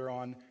things, whether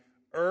on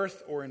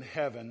earth or in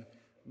heaven,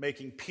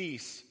 making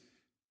peace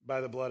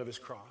by the blood of his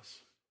cross.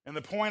 And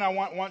the point I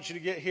want you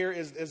to get here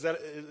is that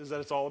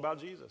it's all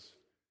about Jesus.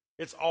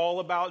 It's all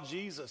about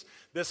Jesus.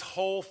 This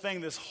whole thing,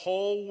 this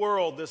whole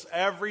world, this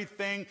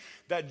everything,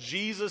 that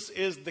Jesus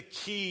is the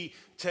key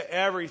to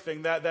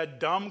everything. That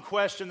dumb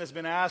question that's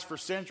been asked for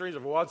centuries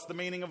of what's the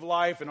meaning of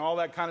life and all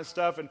that kind of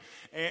stuff. And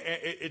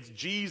it's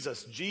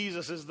Jesus.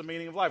 Jesus is the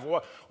meaning of life.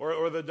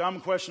 Or the dumb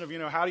question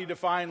of, how do you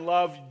define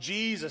love?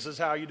 Jesus is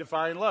how you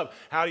define love.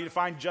 How do you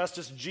define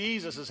justice?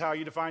 Jesus is how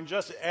you define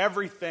justice.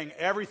 Everything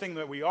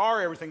that we are,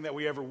 everything that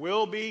we ever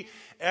will be,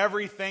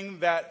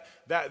 everything that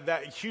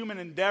human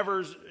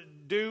endeavors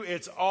do,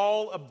 it's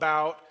all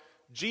about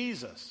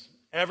Jesus.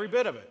 Every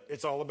bit of it.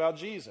 It's all about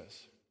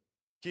Jesus.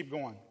 Keep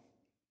going.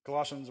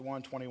 Colossians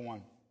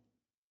 1:21.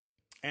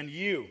 And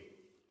you,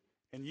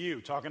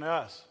 talking to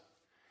us,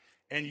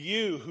 and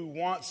you who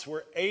once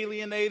were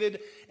alienated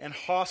and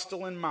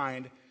hostile in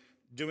mind,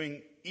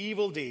 doing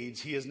evil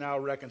deeds, he is now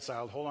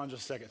reconciled. Hold on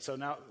just a second. So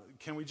now,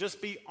 can we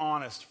just be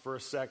honest for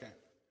a second?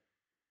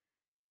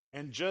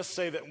 And just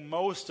say that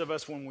most of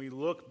us, when we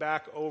look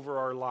back over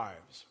our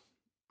lives,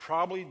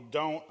 probably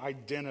don't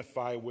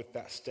identify with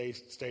that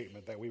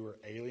statement that we were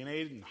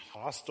alienated and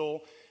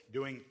hostile,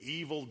 doing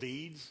evil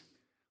deeds.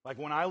 Like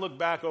when I look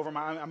back over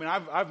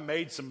I've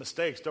made some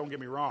mistakes, don't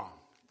get me wrong.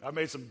 I've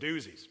made some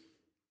doozies.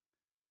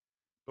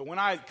 But when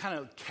I kind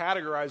of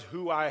categorize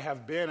who I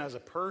have been as a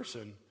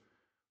person,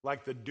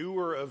 like the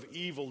doer of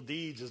evil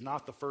deeds is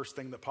not the first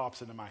thing that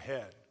pops into my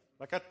head.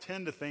 Like I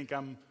tend to think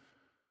I'm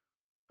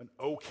an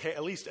okay,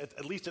 at least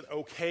an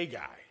okay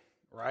guy,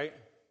 right?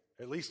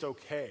 At least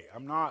okay.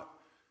 I'm not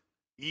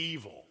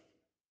evil.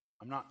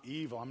 I'm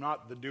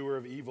not the doer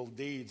of evil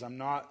deeds. I'm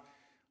not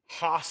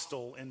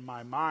hostile in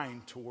my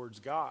mind towards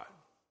God.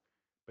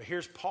 But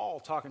here's Paul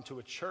talking to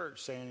a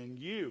church saying, and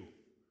you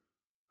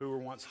who were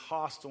once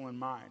hostile in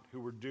mind, who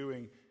were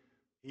doing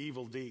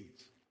evil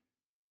deeds,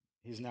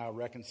 he's now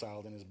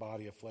reconciled in his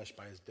body of flesh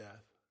by his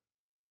death.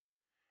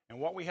 And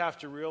what we have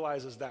to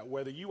realize is that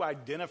whether you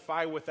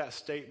identify with that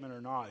statement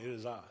or not, it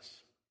is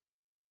us.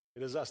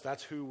 It is us.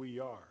 That's who we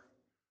are.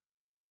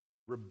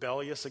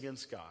 Rebellious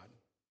against God.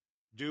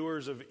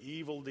 Doers of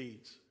evil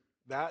deeds.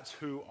 That's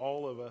who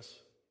all of us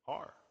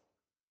are.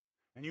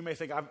 And you may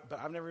think,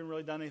 I've never even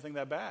really done anything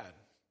that bad.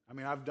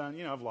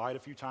 I've lied a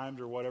few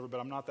times or whatever, but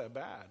I'm not that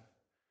bad.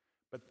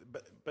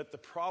 But the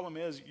problem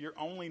is, you're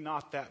only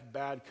not that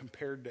bad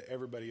compared to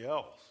everybody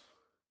else.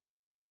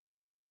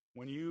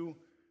 When you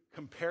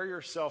compare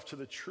yourself to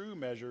the true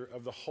measure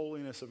of the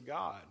holiness of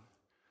God.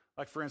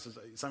 Like, for instance,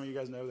 some of you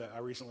guys know that I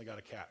recently got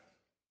a cat.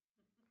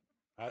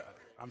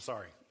 I'm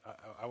sorry.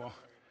 I won't.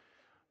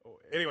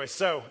 Anyway,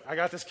 so I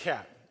got this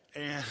cat.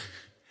 And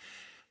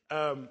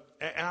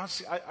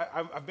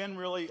I've been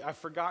I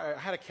forgot. I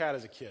had a cat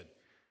as a kid.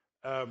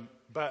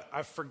 But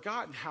I've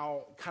forgotten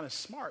how kind of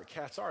smart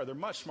cats are. They're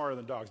much smarter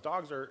than dogs.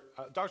 Dogs are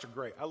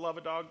great. I love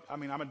a dog.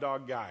 I'm a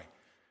dog guy.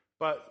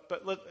 But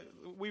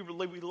we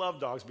love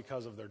dogs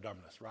because of their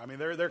dumbness, right?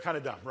 They're kind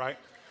of dumb, right?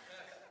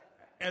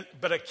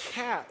 But a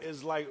cat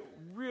is like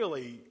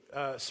really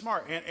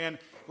smart, and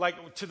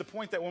like to the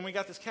point that when we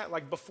got this cat,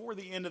 like before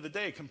the end of the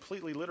day,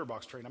 completely litter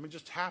box trained. It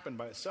just happened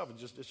by itself.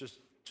 It's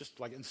just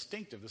like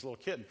instinctive. This little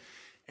kitten,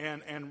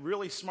 and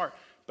really smart.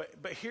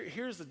 But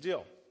here's the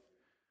deal.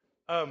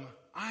 I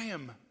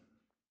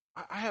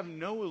have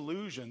no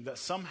illusion that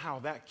somehow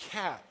that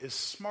cat is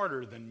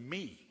smarter than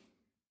me.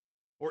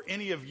 Or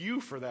any of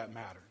you, for that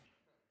matter.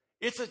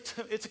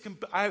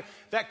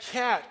 That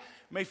cat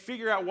may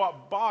figure out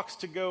what box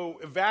to go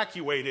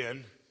evacuate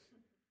in,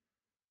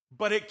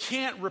 but it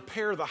can't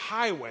repair the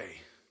highway.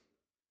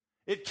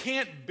 It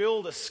can't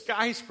build a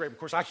skyscraper. Of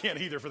course, I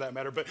can't either, for that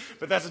matter, but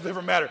that's a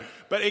different matter.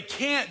 But it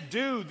can't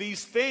do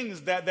these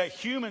things that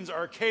humans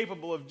are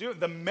capable of doing.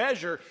 The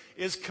measure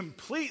is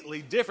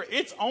completely different.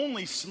 It's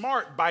only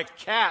smart by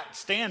cat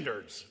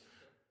standards,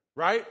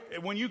 right?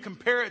 When you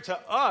compare it to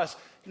us,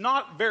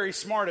 not very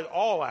smart at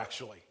all,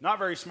 actually. Not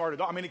very smart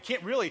at all.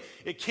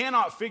 It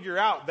cannot figure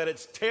out that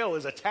its tail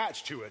is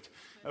attached to it,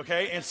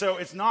 okay? And so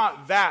it's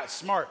not that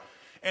smart.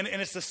 And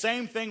it's the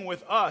same thing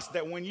with us,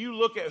 that when you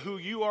look at who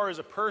you are as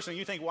a person,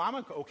 you think, well, I'm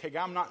an okay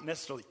guy. I'm not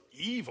necessarily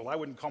evil. I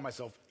wouldn't call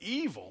myself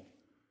evil.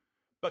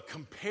 But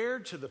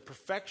compared to the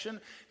perfection,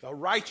 the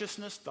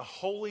righteousness, the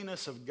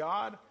holiness of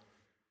God,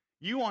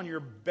 you on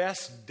your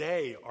best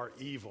day are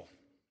evil.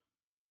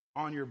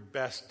 On your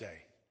best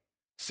day.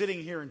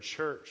 Sitting here in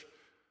church,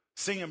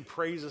 singing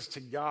praises to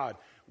God.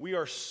 We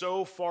are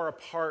so far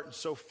apart and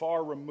so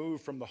far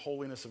removed from the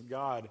holiness of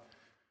God,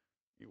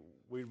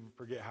 we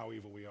forget how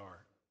evil we are.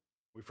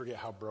 We forget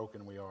how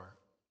broken we are.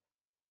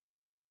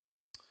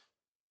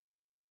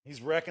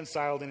 He's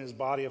reconciled in his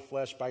body of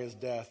flesh by his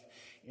death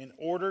in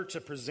order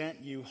to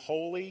present you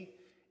holy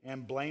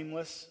and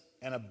blameless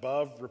and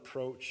above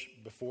reproach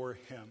before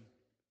him.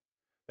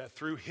 That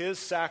through his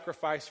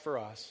sacrifice for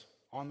us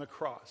on the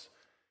cross,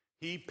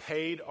 he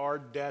paid our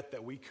debt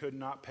that we could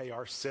not pay,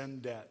 our sin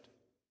debt.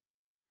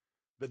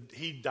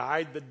 He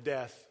died the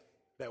death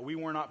that we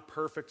were not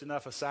perfect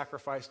enough a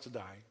sacrifice to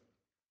die.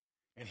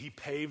 And he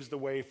paves the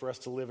way for us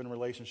to live in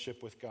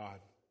relationship with God.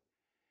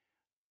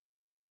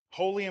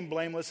 Holy and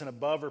blameless and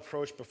above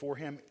reproach before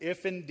him,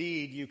 if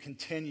indeed you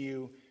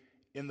continue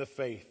in the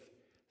faith,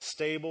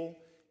 stable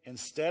and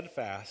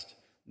steadfast,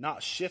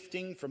 not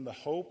shifting from the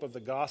hope of the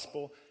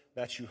gospel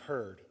that you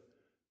heard,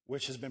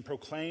 which has been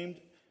proclaimed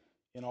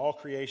in all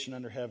creation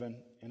under heaven,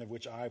 and of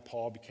which I,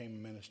 Paul, became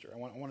a minister. I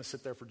want to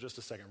sit there for just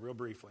a second, real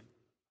briefly.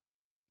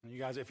 And you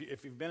guys, if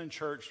you've been in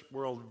church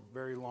world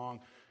very long,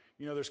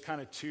 you know there's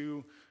kind of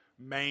two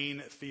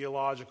main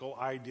theological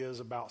ideas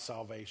about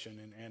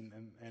salvation,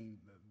 and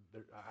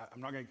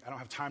I don't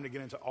have time to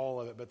get into all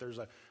of it, but there's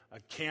a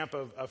camp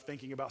of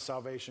thinking about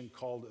salvation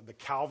called the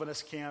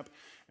Calvinist camp,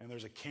 and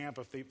there's a camp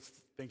of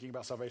thinking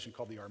about salvation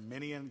called the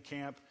Arminian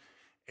camp,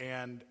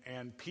 and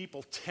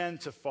people tend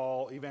to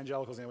fall,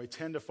 evangelicals anyway,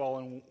 tend to fall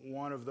in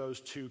one of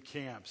those two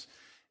camps,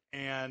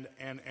 and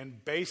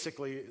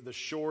basically the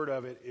short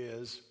of it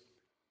is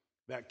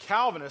that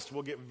Calvinists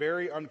will get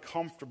very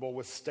uncomfortable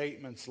with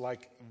statements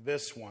like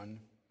this one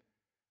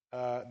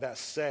that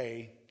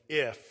say,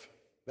 if,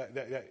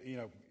 that you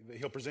know,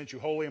 he'll present you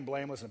holy and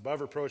blameless and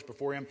above reproach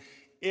before him,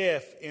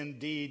 if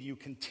indeed you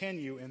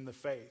continue in the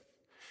faith.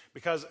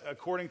 Because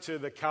according to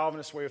the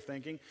Calvinist way of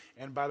thinking,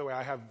 and by the way,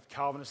 I have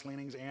Calvinist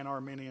leanings and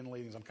Arminian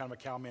leanings. I'm kind of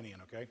a Calminian,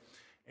 okay?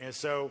 And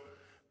so,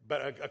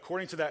 but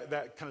according to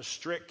that kind of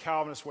strict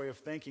Calvinist way of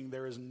thinking,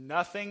 there is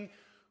nothing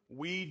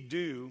we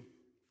do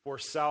for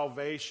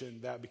salvation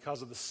that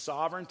because of the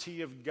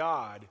sovereignty of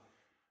God,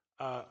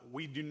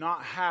 we do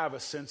not have a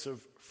sense of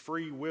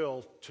free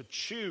will to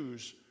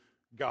choose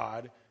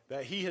God,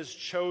 that he has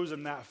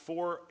chosen that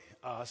for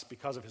us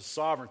because of his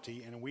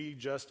sovereignty, and we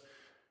just,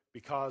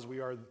 because we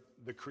are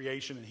the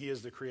creation and he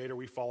is the creator,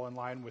 we fall in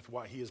line with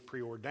what he has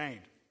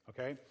preordained,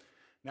 okay?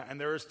 Now, and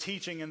there is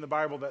teaching in the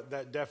Bible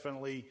that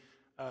definitely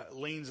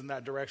leans in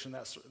that direction,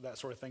 that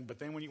sort of thing. But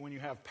then when you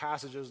have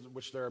passages,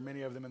 which there are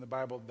many of them in the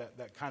Bible,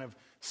 that kind of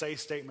say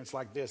statements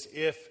like this: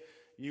 if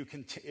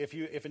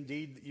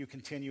indeed you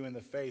continue in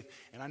the faith.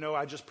 And I know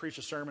I just preached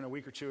a sermon a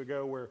week or two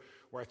ago where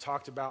I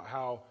talked about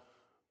how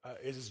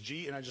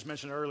and I just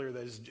mentioned earlier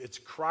that it's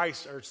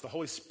Christ, or it's the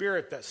Holy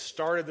Spirit that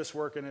started this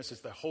work in us.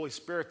 It's the Holy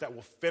Spirit that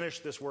will finish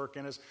this work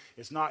in us.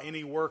 It's not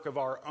any work of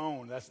our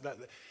own.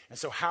 And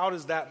so how do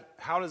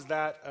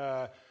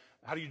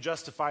you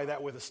justify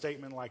that with a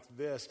statement like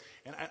this?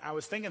 And I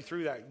was thinking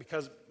through that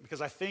because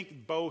I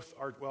think both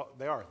are, well,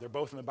 they're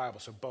both in the Bible,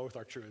 so both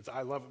are true.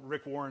 I love,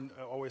 Rick Warren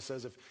always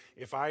says,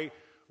 if I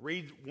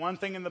read one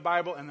thing in the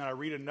Bible and then I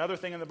read another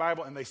thing in the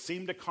Bible and they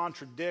seem to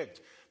contradict,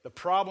 the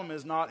problem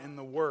is not in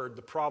the word,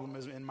 the problem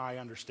is in my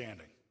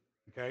understanding.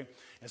 Okay?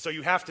 And so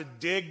you have to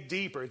dig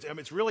deeper.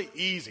 It's really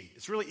easy.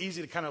 It's really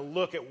easy to kind of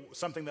look at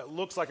something that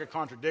looks like a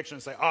contradiction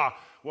and say,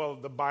 well,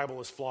 the Bible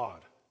is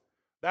flawed.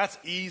 That's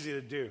easy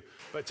to do.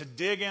 But to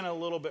dig in a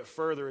little bit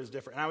further is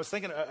different. And I was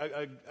thinking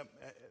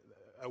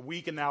a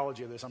weak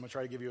analogy of this. I'm going to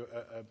try to give you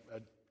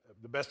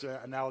the best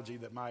analogy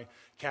that my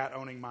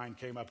cat-owning mind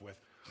came up with.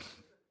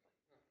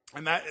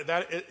 And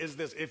that is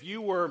this. If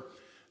you were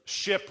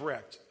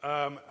shipwrecked,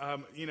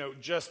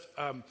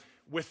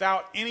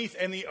 without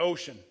anything in the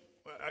ocean,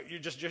 you're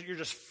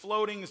just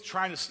floating,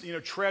 trying to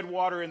tread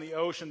water in the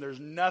ocean. There's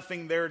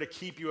nothing there to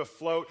keep you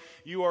afloat.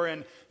 You are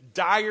in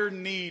dire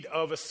need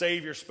of a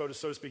savior, so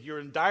to speak.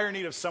 You're in dire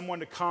need of someone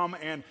to come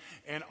and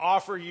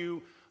offer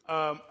you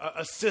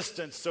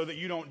assistance so that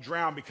you don't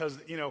drown, because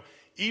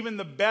even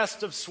the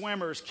best of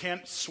swimmers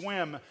can't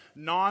swim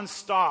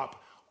nonstop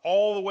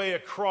all the way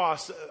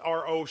across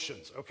our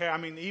oceans, okay? I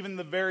mean, even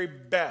the very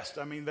best.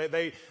 I mean,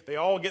 they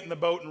all get in the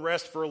boat and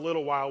rest for a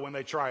little while when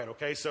they try it,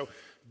 okay? So,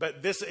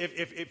 but this,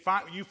 if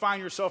you find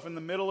yourself in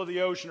the middle of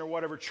the ocean or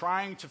whatever,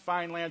 trying to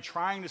find land,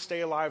 trying to stay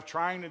alive,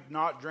 trying to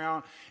not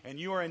drown, and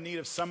you are in need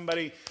of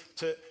somebody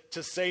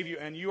to save you,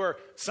 and you are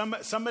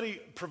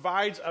somebody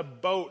provides a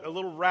boat, a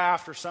little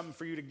raft or something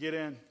for you to get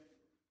in,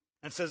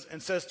 and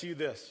says to you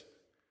this: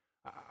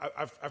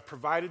 I've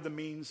provided the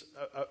means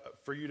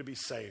for you to be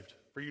saved,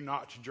 for you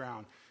not to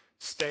drown.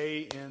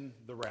 Stay in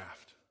the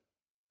raft.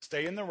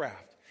 Stay in the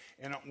raft.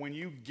 And when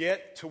you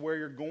get to where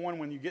you're going,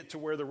 when you get to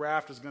where the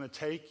raft is going to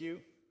take you,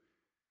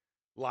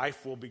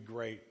 life will be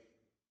great.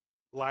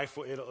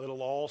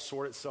 It'll all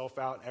sort itself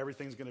out.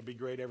 Everything's going to be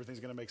great. Everything's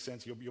going to make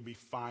sense. You'll be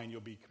fine.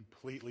 You'll be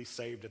completely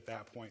saved at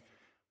that point.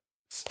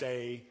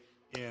 Stay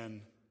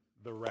in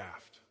the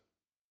raft.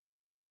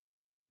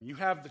 You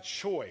have the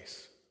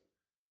choice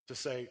to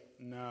say,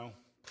 no,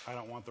 I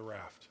don't want the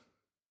raft.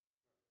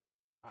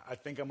 I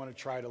think I'm going to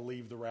try to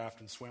leave the raft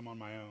and swim on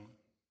my own.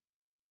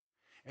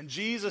 And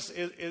Jesus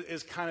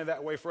is kind of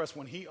that way for us.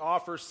 When he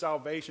offers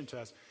salvation to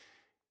us,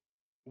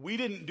 we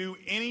didn't do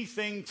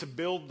anything to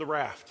build the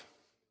raft.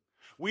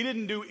 We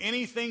didn't do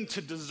anything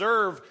to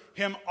deserve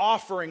him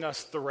offering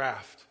us the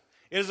raft.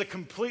 It is a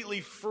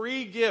completely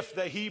free gift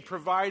that he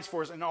provides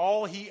for us, and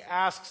all he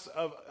asks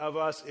of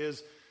us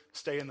is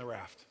stay in the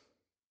raft.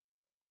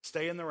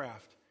 Stay in the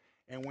raft.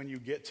 And when you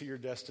get to your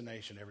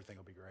destination, everything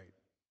will be great.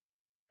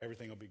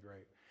 Everything will be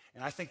great.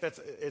 And I think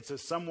it's a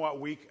somewhat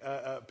weak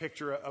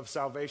picture of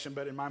salvation,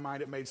 but in my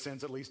mind it made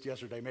sense, at least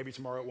yesterday. Maybe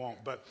tomorrow it won't.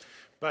 But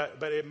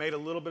it made a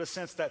little bit of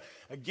sense that,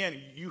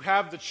 again, you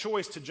have the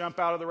choice to jump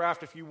out of the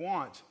raft if you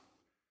want.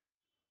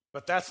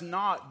 But that's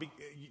not,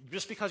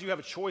 just because you have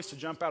a choice to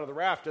jump out of the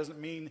raft doesn't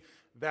mean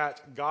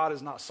that God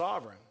is not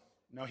sovereign.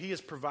 No, he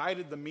has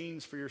provided the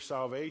means for your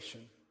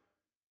salvation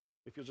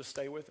if you'll just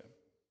stay with him.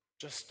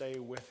 Just stay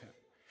with him.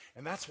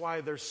 And that's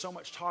why there's so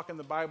much talk in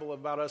the Bible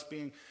about us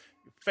being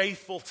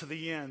faithful to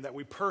the end, that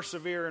we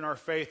persevere in our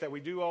faith, that we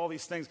do all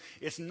these things.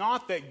 It's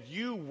not that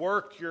you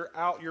work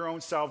out your own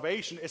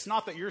salvation. It's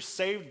not that you're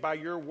saved by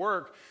your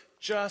work.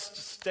 Just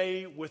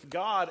stay with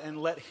God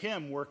and let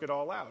him work it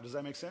all out. Does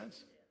that make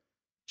sense?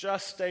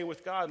 Just stay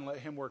with God and let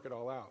him work it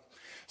all out.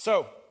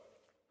 So,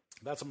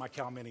 that's my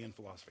Calminian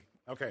philosophy.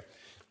 Okay.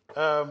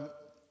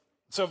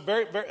 So,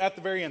 very, at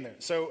the very end there.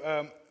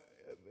 So,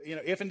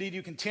 if indeed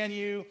you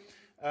continue,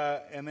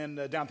 and then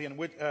down at the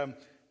end,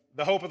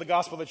 the hope of the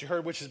gospel that you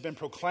heard, which has been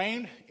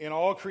proclaimed in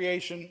all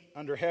creation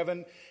under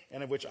heaven,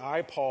 and of which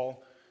I,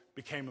 Paul,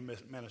 became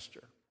a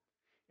minister.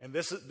 And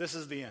this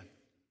is the end.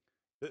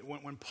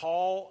 When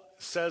Paul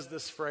says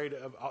this phrase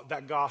of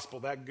that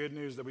gospel, that good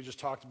news that we just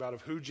talked about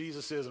of who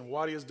Jesus is and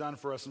what he has done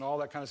for us and all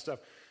that kind of stuff,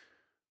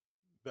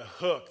 the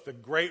hook, the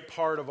great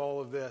part of all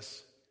of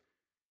this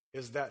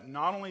is that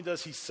not only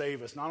does he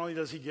save us, not only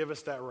does he give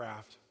us that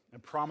raft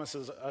and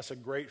promises us a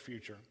great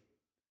future,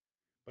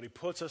 but he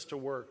puts us to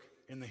work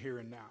in the here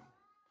and now.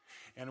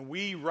 And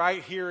we,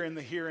 right here in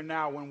the here and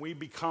now, when we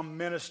become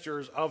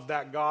ministers of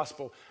that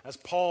gospel, as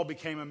Paul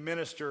became a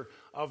minister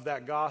of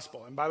that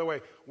gospel. And by the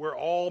way, we're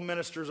all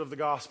ministers of the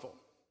gospel.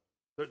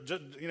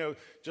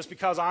 Just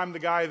because I'm the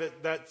guy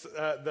that's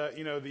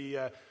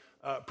the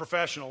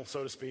professional,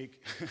 so to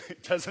speak,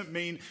 doesn't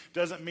mean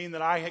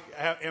that I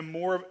am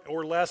more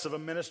or less of a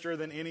minister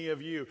than any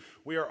of you.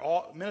 We are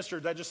all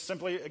ministers. That just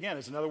simply, again,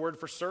 is another word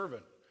for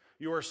servant.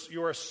 You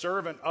are a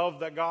servant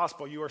of the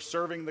gospel. You are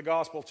serving the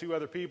gospel to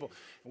other people.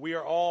 We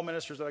are all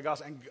ministers of the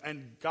gospel.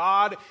 And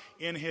God,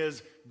 in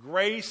his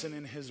grace and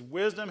in his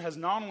wisdom, has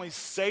not only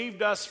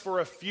saved us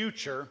for a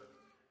future,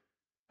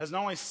 has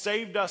not only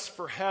saved us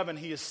for heaven,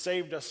 he has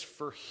saved us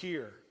for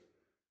here.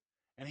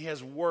 And he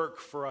has work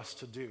for us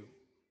to do.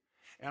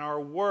 And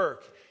our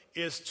work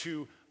is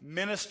to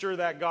minister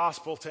that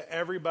gospel to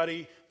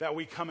everybody that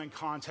we come in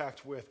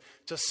contact with,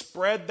 to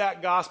spread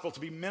that gospel, to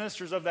be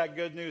ministers of that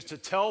good news, to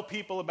tell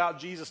people about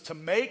Jesus, to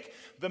make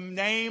the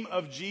name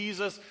of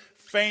Jesus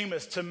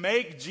famous, to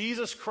make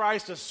Jesus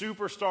Christ a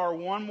superstar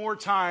one more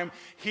time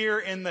here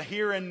in the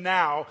here and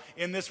now,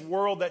 in this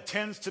world that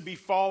tends to be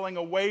falling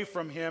away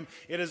from him.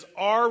 It is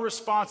our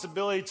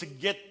responsibility to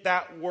get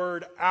that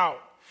word out.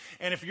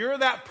 And if you're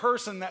that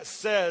person that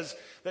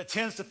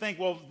tends to think,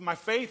 well, my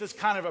faith is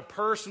kind of a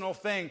personal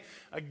thing,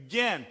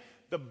 again,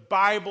 the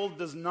Bible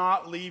does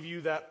not leave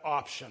you that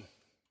option.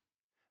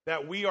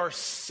 That we are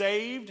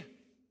saved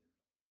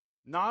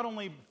not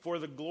only for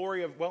the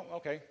glory of,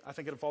 I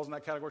think it falls in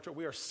that category too.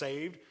 We are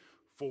saved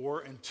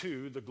for and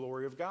to the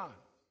glory of God.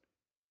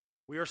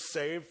 We are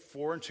saved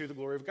for and to the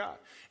glory of God.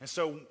 And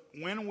so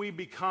when we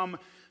become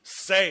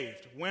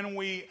saved, when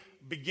we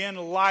begin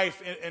life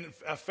in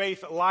a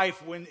faith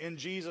life in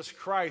Jesus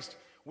Christ,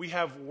 we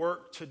have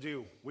work to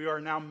do. We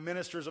are now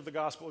ministers of the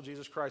gospel of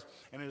Jesus Christ,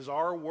 and it is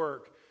our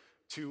work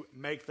to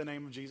make the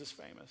name of Jesus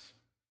famous.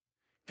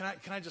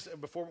 Can I just,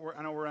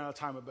 I know we're out of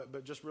time,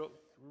 but just real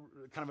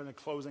kind of in a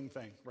closing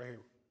thing right here.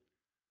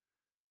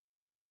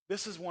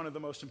 This is one of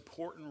the most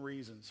important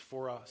reasons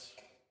for us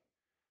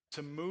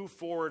to move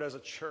forward as a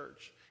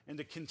church and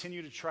to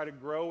continue to try to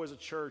grow as a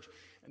church,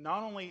 and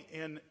not only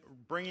in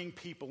bringing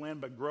people in,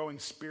 but growing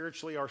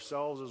spiritually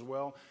ourselves as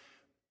well.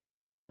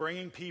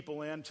 Bringing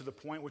people in to the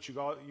point which you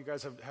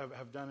guys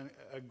have done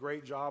a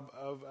great job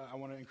of. I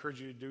want to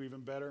encourage you to do even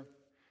better.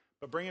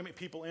 But bringing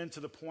people in to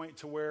the point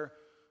to where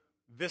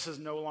this is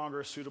no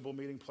longer a suitable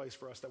meeting place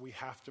for us, that we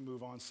have to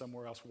move on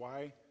somewhere else.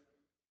 Why?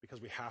 Because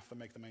we have to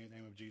make the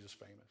name of Jesus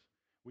famous.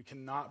 We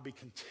cannot be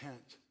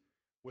content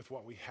with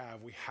what we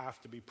have. We have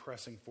to be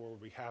pressing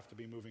forward. We have to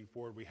be moving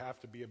forward. We have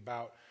to be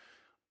about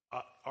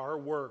our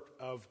work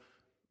of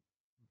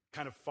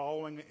kind of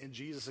following in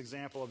Jesus'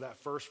 example of that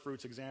first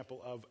fruits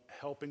example of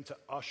helping to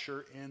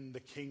usher in the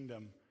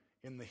kingdom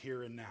in the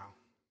here and now.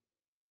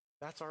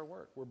 That's our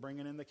work. We're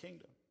bringing in the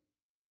kingdom.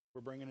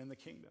 We're bringing in the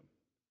kingdom.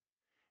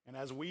 And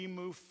as we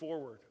move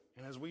forward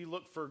and as we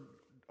look for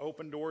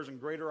open doors and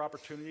greater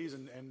opportunities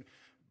and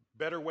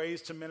better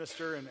ways to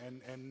minister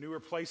and newer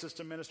places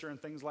to minister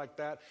and things like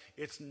that,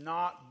 it's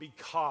not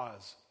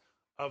because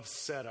of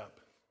setup.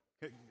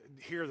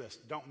 Hear this.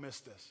 Don't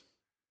miss this.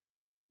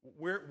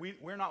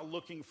 We're not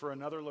looking for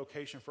another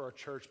location for our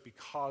church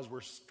because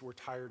we're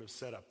tired of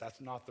setup.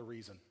 That's not the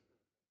reason.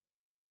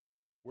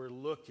 We're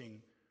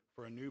looking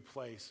for a new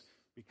place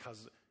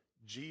because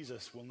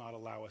Jesus will not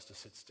allow us to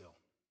sit still.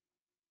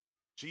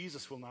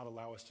 Jesus will not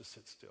allow us to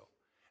sit still.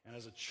 And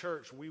as a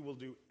church, we will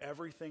do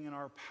everything in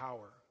our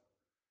power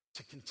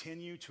to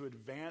continue to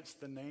advance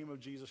the name of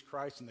Jesus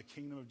Christ and the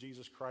kingdom of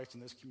Jesus Christ in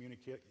this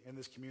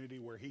community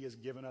where he has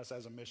given us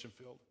as a mission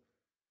field.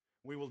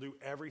 We will do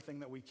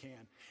everything that we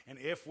can. And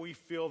if we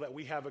feel that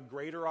we have a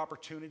greater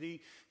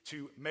opportunity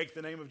to make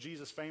the name of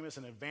Jesus famous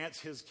and advance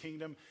his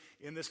kingdom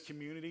in this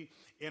community,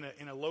 in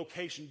a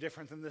location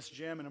different than this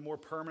gym, in a more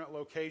permanent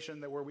location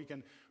that where we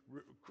can,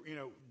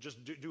 just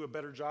do a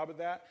better job of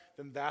that,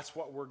 then that's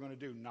what we're going to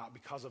do. Not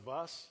because of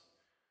us,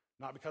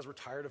 not because we're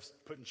tired of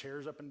putting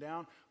chairs up and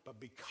down, but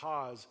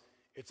because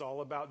it's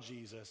all about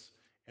Jesus.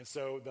 And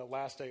so the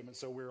last statement,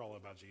 so we're all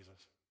about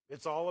Jesus.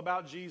 It's all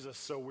about Jesus,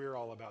 so we're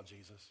all about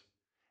Jesus.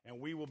 And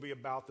we will be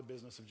about the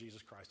business of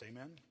Jesus Christ.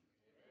 Amen?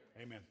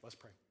 Amen. Let's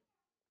pray.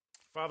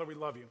 Father, we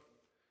love you.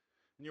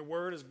 And your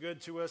word is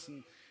good to us.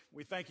 And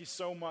we thank you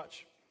so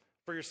much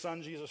for your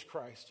son, Jesus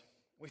Christ.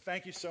 We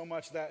thank you so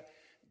much that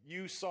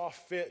you saw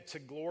fit to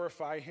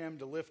glorify him,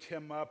 to lift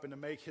him up, and to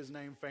make his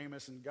name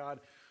famous. And God,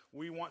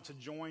 we want to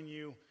join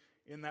you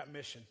in that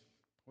mission.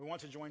 We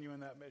want to join you in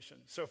that mission.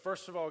 So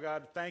first of all,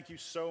 God, thank you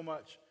so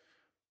much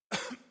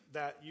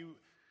that you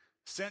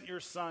sent your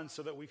son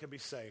so that we could be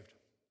saved.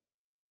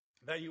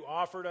 That you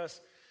offered us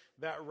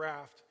that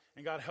raft.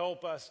 And God,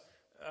 help us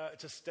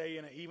to stay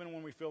in it, even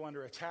when we feel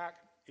under attack,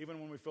 even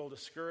when we feel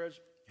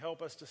discouraged.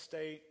 Help us to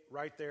stay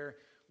right there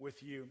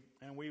with you.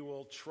 And we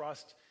will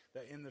trust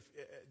that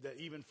that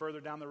even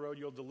further down the road,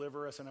 you'll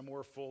deliver us in a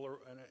more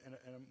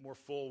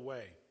full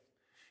way.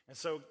 And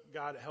so,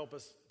 God, help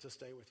us to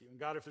stay with you. And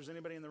God, if there's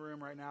anybody in the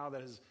room right now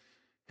that has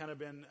kind of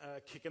been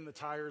kicking the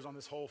tires on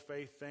this whole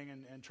faith thing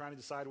and trying to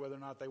decide whether or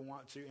not they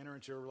want to enter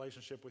into a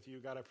relationship with you,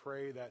 God, I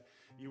pray that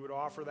you would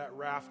offer that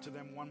raft to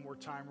them one more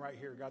time right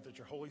here. God, that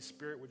your Holy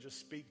Spirit would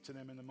just speak to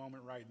them in the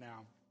moment right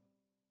now.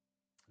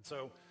 And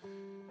so,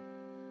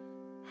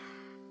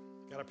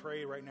 God, I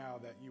pray right now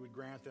that you would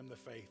grant them the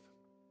faith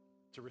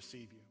to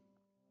receive you.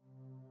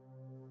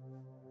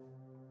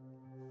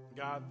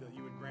 God, that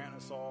you would grant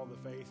us all the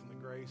faith and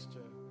the grace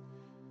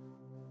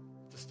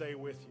to stay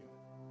with you.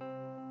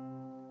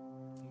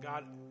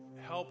 God,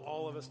 help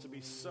all of us to be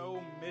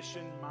so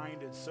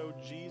mission-minded, so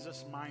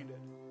Jesus-minded,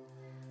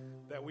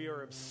 that we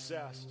are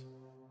obsessed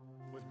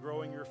with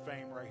growing your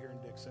fame right here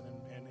in Dixon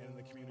and in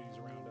the communities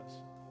around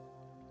us.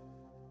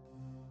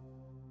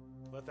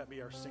 Let that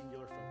be our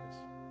singular focus.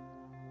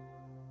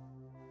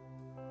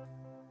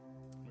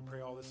 We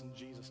pray all this in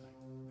Jesus'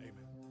 name.